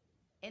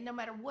 And no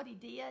matter what he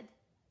did,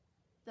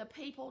 the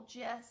people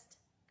just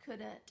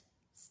couldn't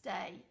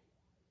stay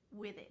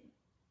with him,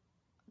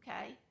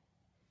 okay?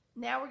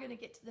 Now we're going to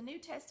get to the New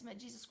Testament.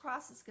 Jesus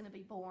Christ is going to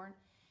be born.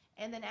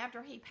 And then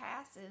after he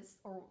passes,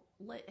 or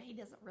he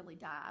doesn't really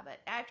die, but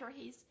after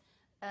he's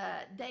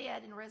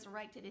dead and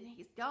resurrected and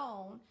he's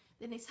gone,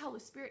 then his Holy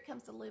Spirit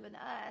comes to live in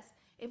us.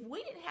 If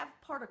we didn't have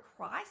part of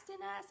Christ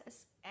in us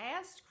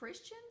as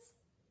Christians,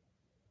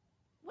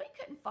 we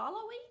couldn't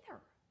follow either.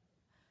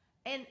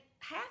 And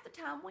half the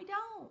time we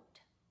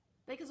don't,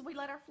 because we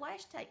let our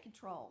flesh take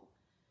control.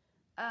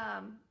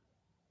 That's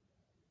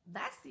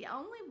the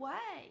only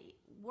way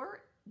we're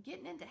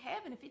getting into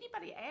heaven. If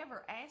anybody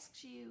ever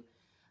asks you,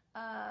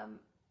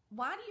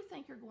 why do you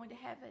think you're going to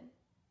heaven?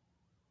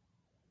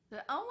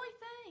 The only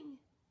thing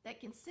that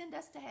can send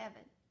us to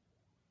heaven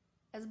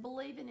is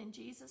believing in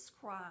Jesus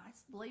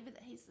Christ, believing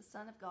that he's the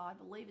Son of God,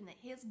 believing that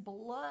his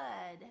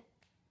blood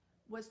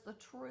was the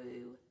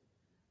true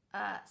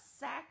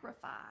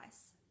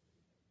sacrifice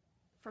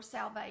for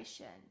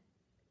salvation.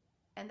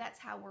 And that's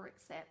how we're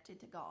accepted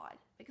to God,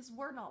 because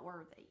we're not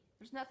worthy.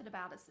 There's nothing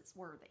about us that's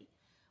worthy.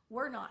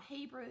 We're not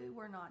Hebrew,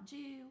 we're not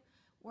Jew,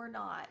 we're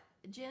not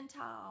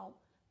Gentile,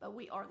 but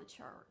we are the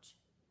church.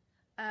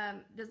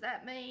 Does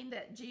that mean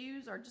that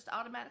Jews are just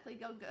automatically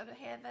go to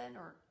heaven,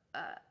 or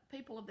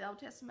people of the Old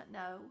Testament?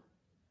 No.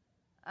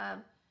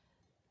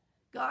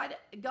 God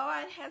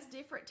has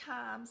different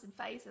times and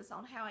phases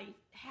on how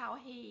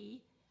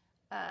he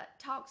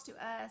talks to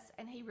us,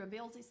 and he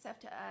reveals himself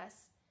to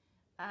us.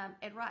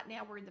 And right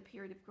now we're in the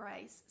period of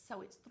grace,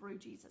 so it's through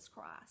Jesus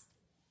Christ.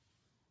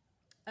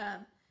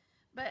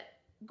 But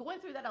going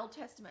through that Old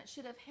Testament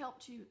should have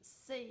helped you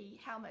see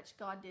how much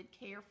God did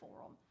care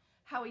for them,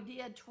 how he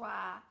did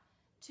try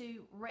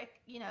to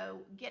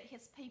get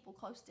his people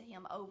close to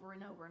him over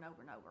and over and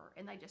over and over,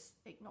 and they just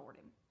ignored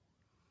him.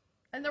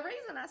 And the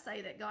reason I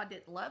say that God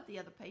didn't love the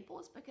other people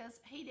is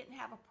because he didn't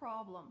have a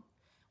problem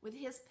with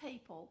his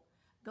people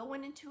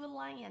going into a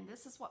land.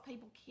 This is what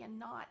people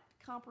cannot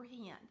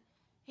comprehend.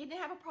 He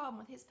didn't have a problem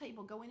with his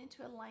people going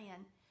into a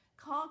land,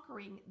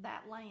 conquering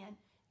that land,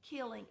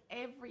 killing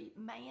every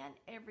man,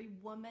 every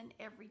woman,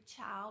 every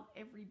child,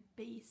 every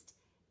beast,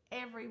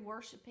 every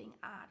worshiping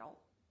idol.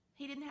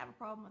 He didn't have a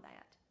problem with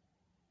that.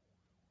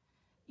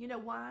 You know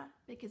why?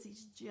 Because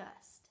he's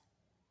just.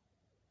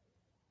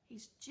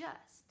 He's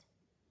just.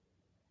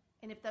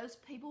 And if those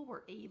people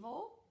were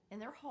evil in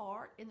their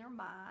heart, in their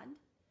mind,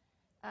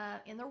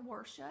 in their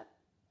worship,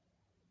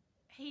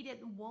 he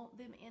didn't want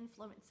them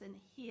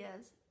influencing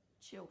his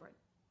children,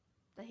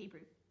 the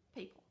Hebrew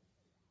people.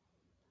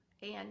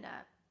 And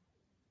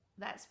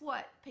that's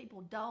what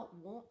people don't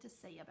want to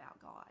see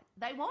about God.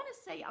 They want to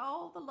see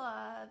all the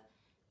love,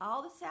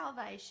 all the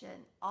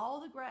salvation,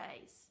 all the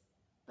grace,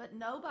 but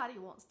nobody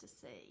wants to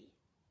see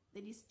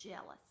that he's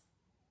jealous,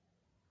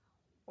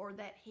 or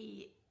that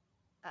he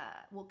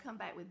will come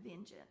back with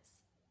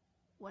vengeance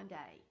one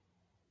day.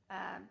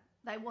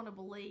 They want to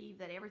believe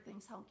that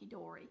everything's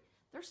hunky-dory.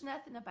 There's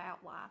nothing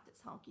about life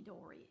that's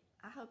hunky-dory.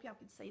 I hope y'all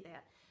can see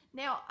that.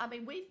 Now, I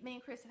mean, me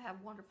and Chris have had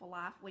a wonderful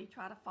life. We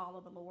try to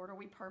follow the Lord. Are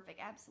we perfect?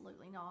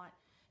 Absolutely not.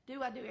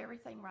 Do I do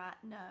everything right?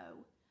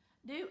 No.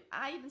 Do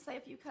I even say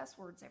a few cuss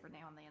words every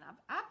now and then?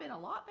 I've been a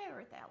lot better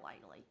at that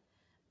lately.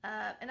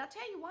 And I'll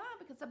tell you why,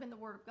 because I'm in the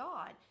Word of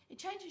God. It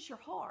changes your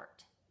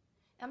heart.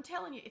 I'm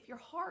telling you, if your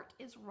heart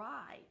is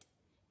right,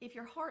 if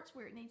your heart's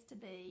where it needs to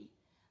be,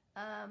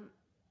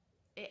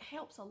 it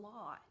helps a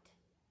lot.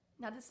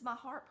 Now, is my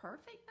heart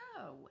perfect?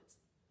 No.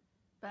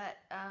 But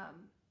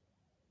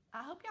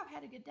I hope y'all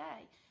had a good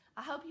day.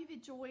 I hope you've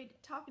enjoyed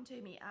talking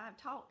to me. I've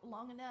talked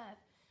long enough.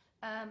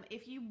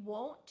 If you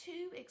want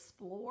to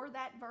explore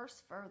that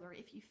verse further,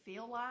 if you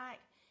feel like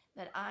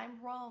that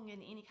I'm wrong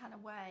in any kind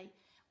of way,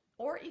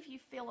 or if you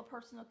feel a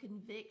personal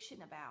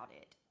conviction about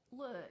it,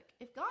 look,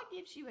 if God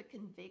gives you a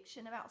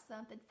conviction about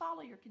something,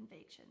 follow your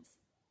convictions,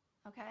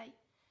 okay?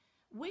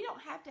 We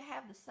don't have to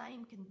have the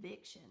same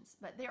convictions,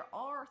 but there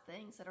are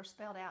things that are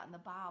spelled out in the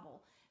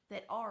Bible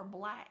that are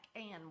black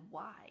and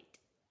white.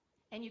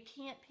 And you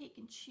can't pick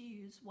and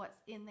choose what's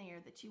in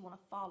there that you want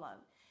to follow.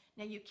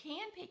 Now, you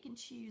can pick and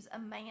choose a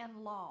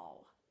man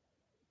law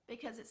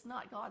because it's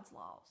not God's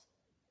laws,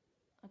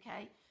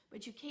 okay?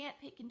 But you can't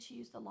pick and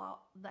choose the law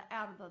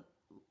out of the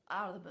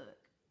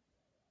book.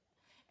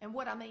 And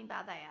what I mean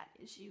by that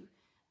is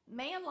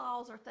man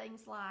laws are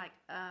things like,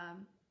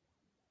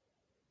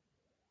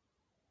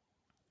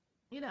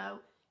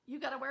 you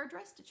got to wear a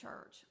dress to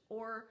church,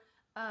 or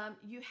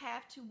you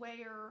have to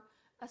wear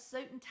a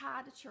suit and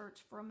tie to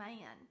church for a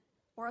man,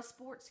 or a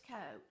sports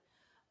coat,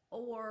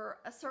 or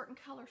a certain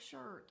color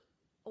shirt,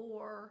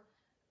 or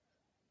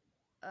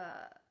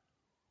I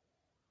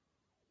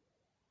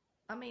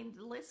mean,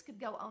 the list could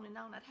go on and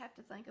on. I'd have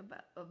to think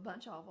about a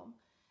bunch of them.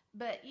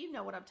 But you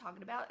know what I'm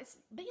talking about. It's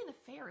being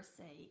a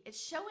Pharisee.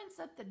 It's showing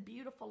something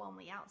beautiful on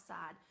the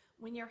outside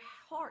when your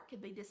heart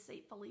could be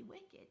deceitfully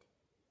wicked.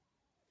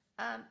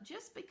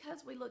 Just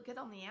because we look good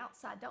on the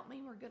outside don't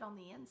mean we're good on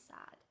the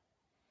inside.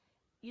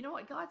 You know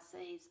what God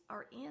sees?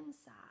 Our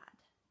inside.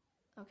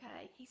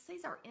 Okay? He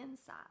sees our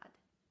inside.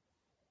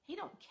 He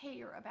don't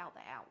care about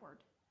the outward.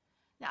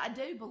 Now, I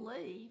do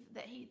believe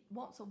that he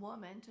wants a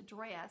woman to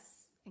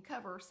dress and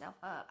cover herself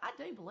up. I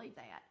do believe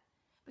that.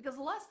 Because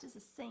lust is a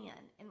sin,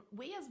 and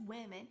we as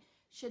women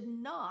should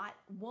not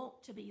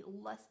want to be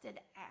lusted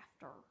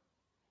after.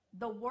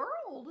 The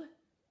world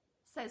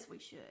says we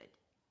should.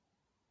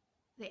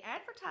 The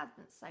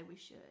advertisements say we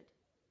should.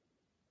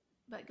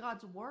 But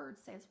God's word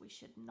says we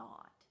should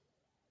not.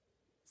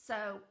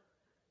 So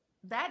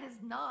that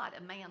is not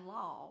a man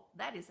law.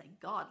 That is a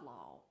God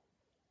law.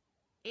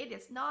 It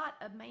is not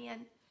a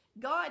man.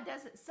 God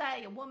doesn't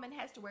say a woman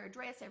has to wear a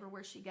dress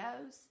everywhere she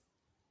goes.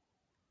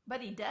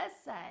 But he does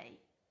say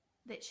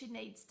that she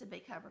needs to be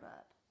covered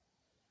up,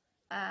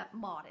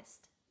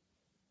 modest.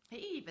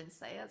 He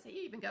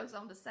even goes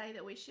on to say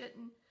that we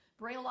shouldn't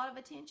bring a lot of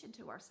attention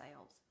to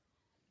ourselves.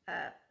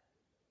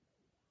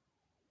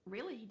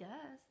 Really, he does.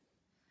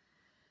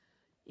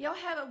 Y'all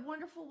have a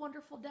wonderful,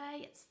 wonderful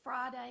day. It's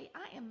Friday.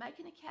 I am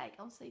making a cake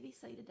on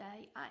CBC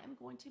today. I am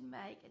going to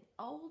make an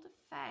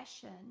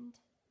old-fashioned,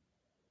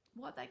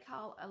 what they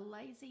call a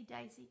lazy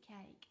daisy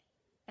cake.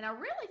 And I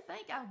really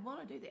think I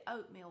want to do the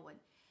oatmeal one.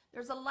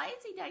 There's a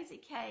lazy daisy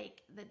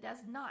cake that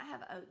does not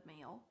have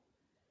oatmeal.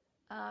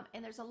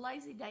 And there's a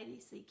lazy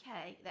daisy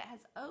cake that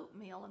has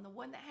oatmeal. And the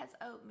one that has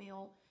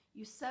oatmeal,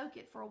 you soak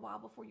it for a while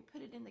before you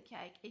put it in the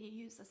cake. And you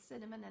use a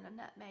cinnamon and a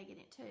nutmeg in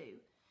it too.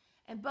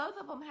 And both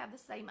of them have the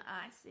same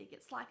icing.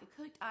 It's like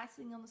a cooked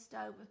icing on the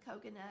stove with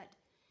coconut.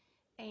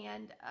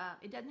 And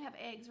it doesn't have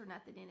eggs or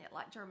nothing in it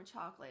like German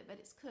chocolate. But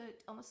it's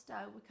cooked on the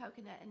stove with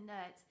coconut and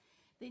nuts.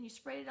 Then you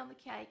spread it on the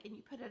cake and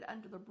you put it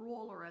under the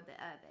broiler of the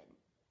oven.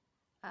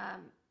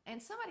 And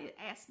somebody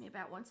asked me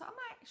about one, so I'm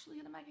actually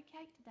going to make a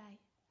cake today.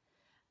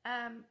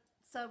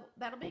 So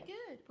that'll be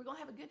good. We're going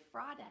to have a good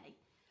Friday.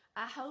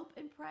 I hope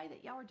and pray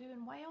that y'all are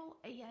doing well,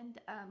 and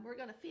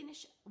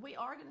we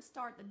are going to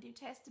start the New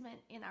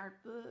Testament in our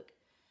book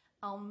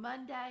on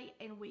Monday,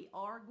 and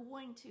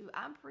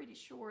I'm pretty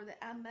sure that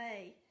I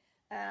may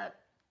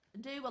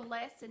do a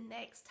lesson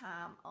next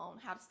time on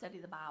how to study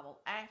the Bible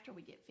after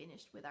we get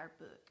finished with our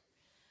book.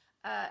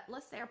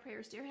 Let's say our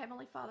prayers. Dear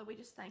Heavenly Father, we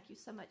just thank you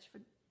so much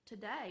for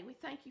today. We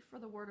thank you for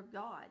the Word of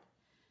God.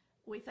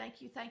 We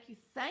thank you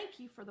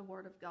for the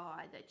Word of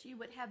God, that you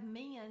would have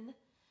men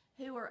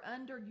who are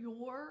under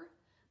your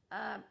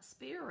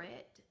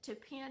spirit to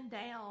pen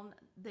down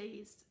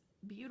these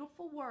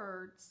beautiful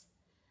words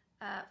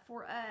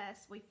for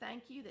us. We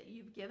thank you that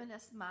you've given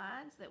us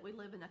minds, that we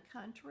live in a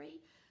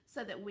country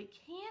so that we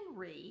can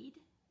read.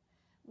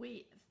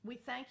 We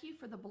thank you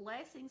for the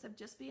blessings of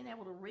just being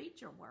able to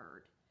read your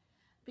Word,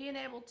 being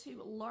able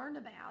to learn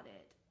about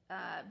it,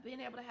 being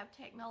able to have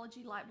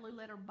technology like Blue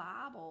Letter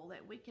Bible,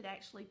 that we could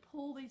actually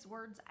pull these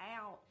words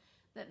out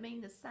that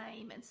mean the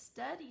same and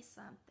study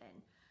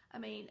something. I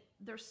mean,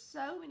 there's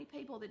so many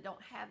people that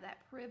don't have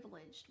that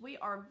privilege. We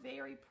are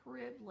very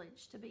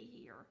privileged to be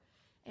here.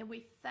 And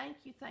we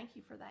thank you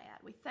for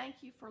that. We thank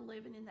you for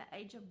living in the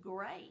age of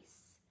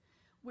grace,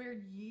 where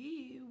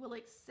you will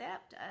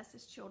accept us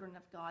as children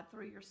of God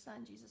through your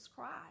Son, Jesus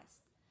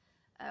Christ.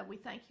 We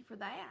thank you for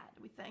that.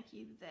 We thank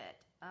you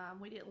that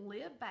we didn't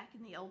live back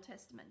in the Old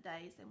Testament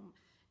days,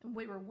 and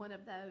we were one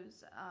of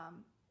those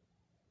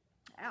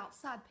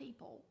outside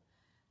people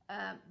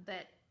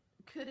that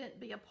couldn't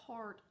be a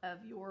part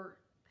of your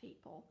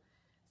people.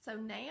 So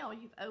now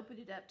you've opened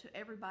it up to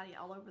everybody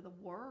all over the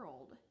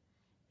world,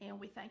 and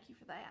we thank you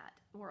for that.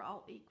 We're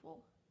all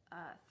equal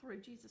through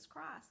Jesus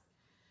Christ.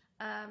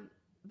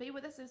 Be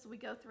with us as we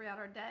go throughout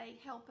our day.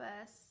 Help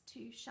us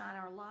to shine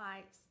our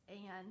lights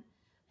and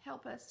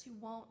help us to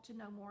want to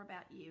know more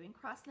about you. In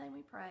Christ's name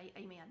we pray.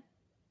 Amen.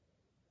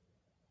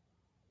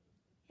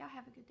 Y'all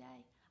have a good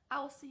day.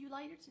 I will see you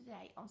later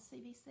today on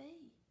CBC.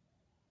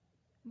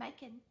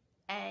 Making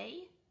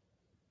a...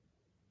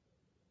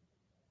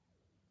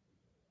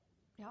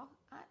 Y'all,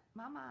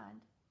 my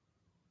mind.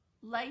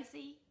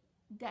 Lazy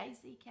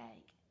daisy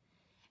cake.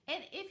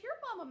 And if your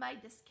mama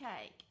made this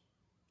cake,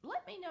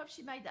 let me know if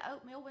she made the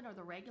oatmeal one or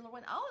the regular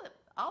one.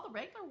 All the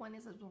regular one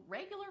is a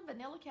regular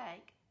vanilla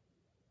cake.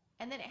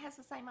 And then it has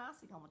the same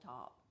icing on the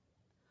top.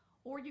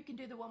 Or you can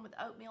do the one with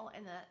oatmeal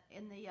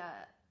and the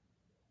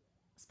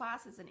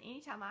spices. And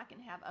anytime I can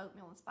have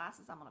oatmeal and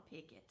spices, I'm going to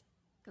pick it.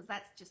 Because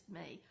that's just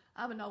me.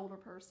 I'm an older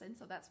person,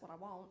 so that's what I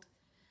want.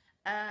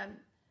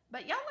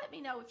 But y'all let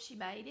me know if she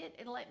made it.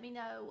 And let me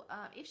know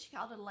if she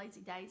called it a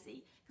Lazy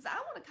Daisy. Because I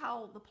want to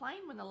call the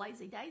plain one a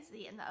Lazy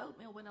Daisy and the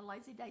oatmeal one a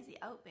Lazy Daisy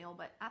oatmeal.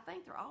 But I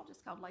think they're all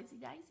just called Lazy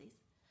Daisies.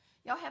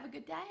 Y'all have a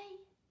good day.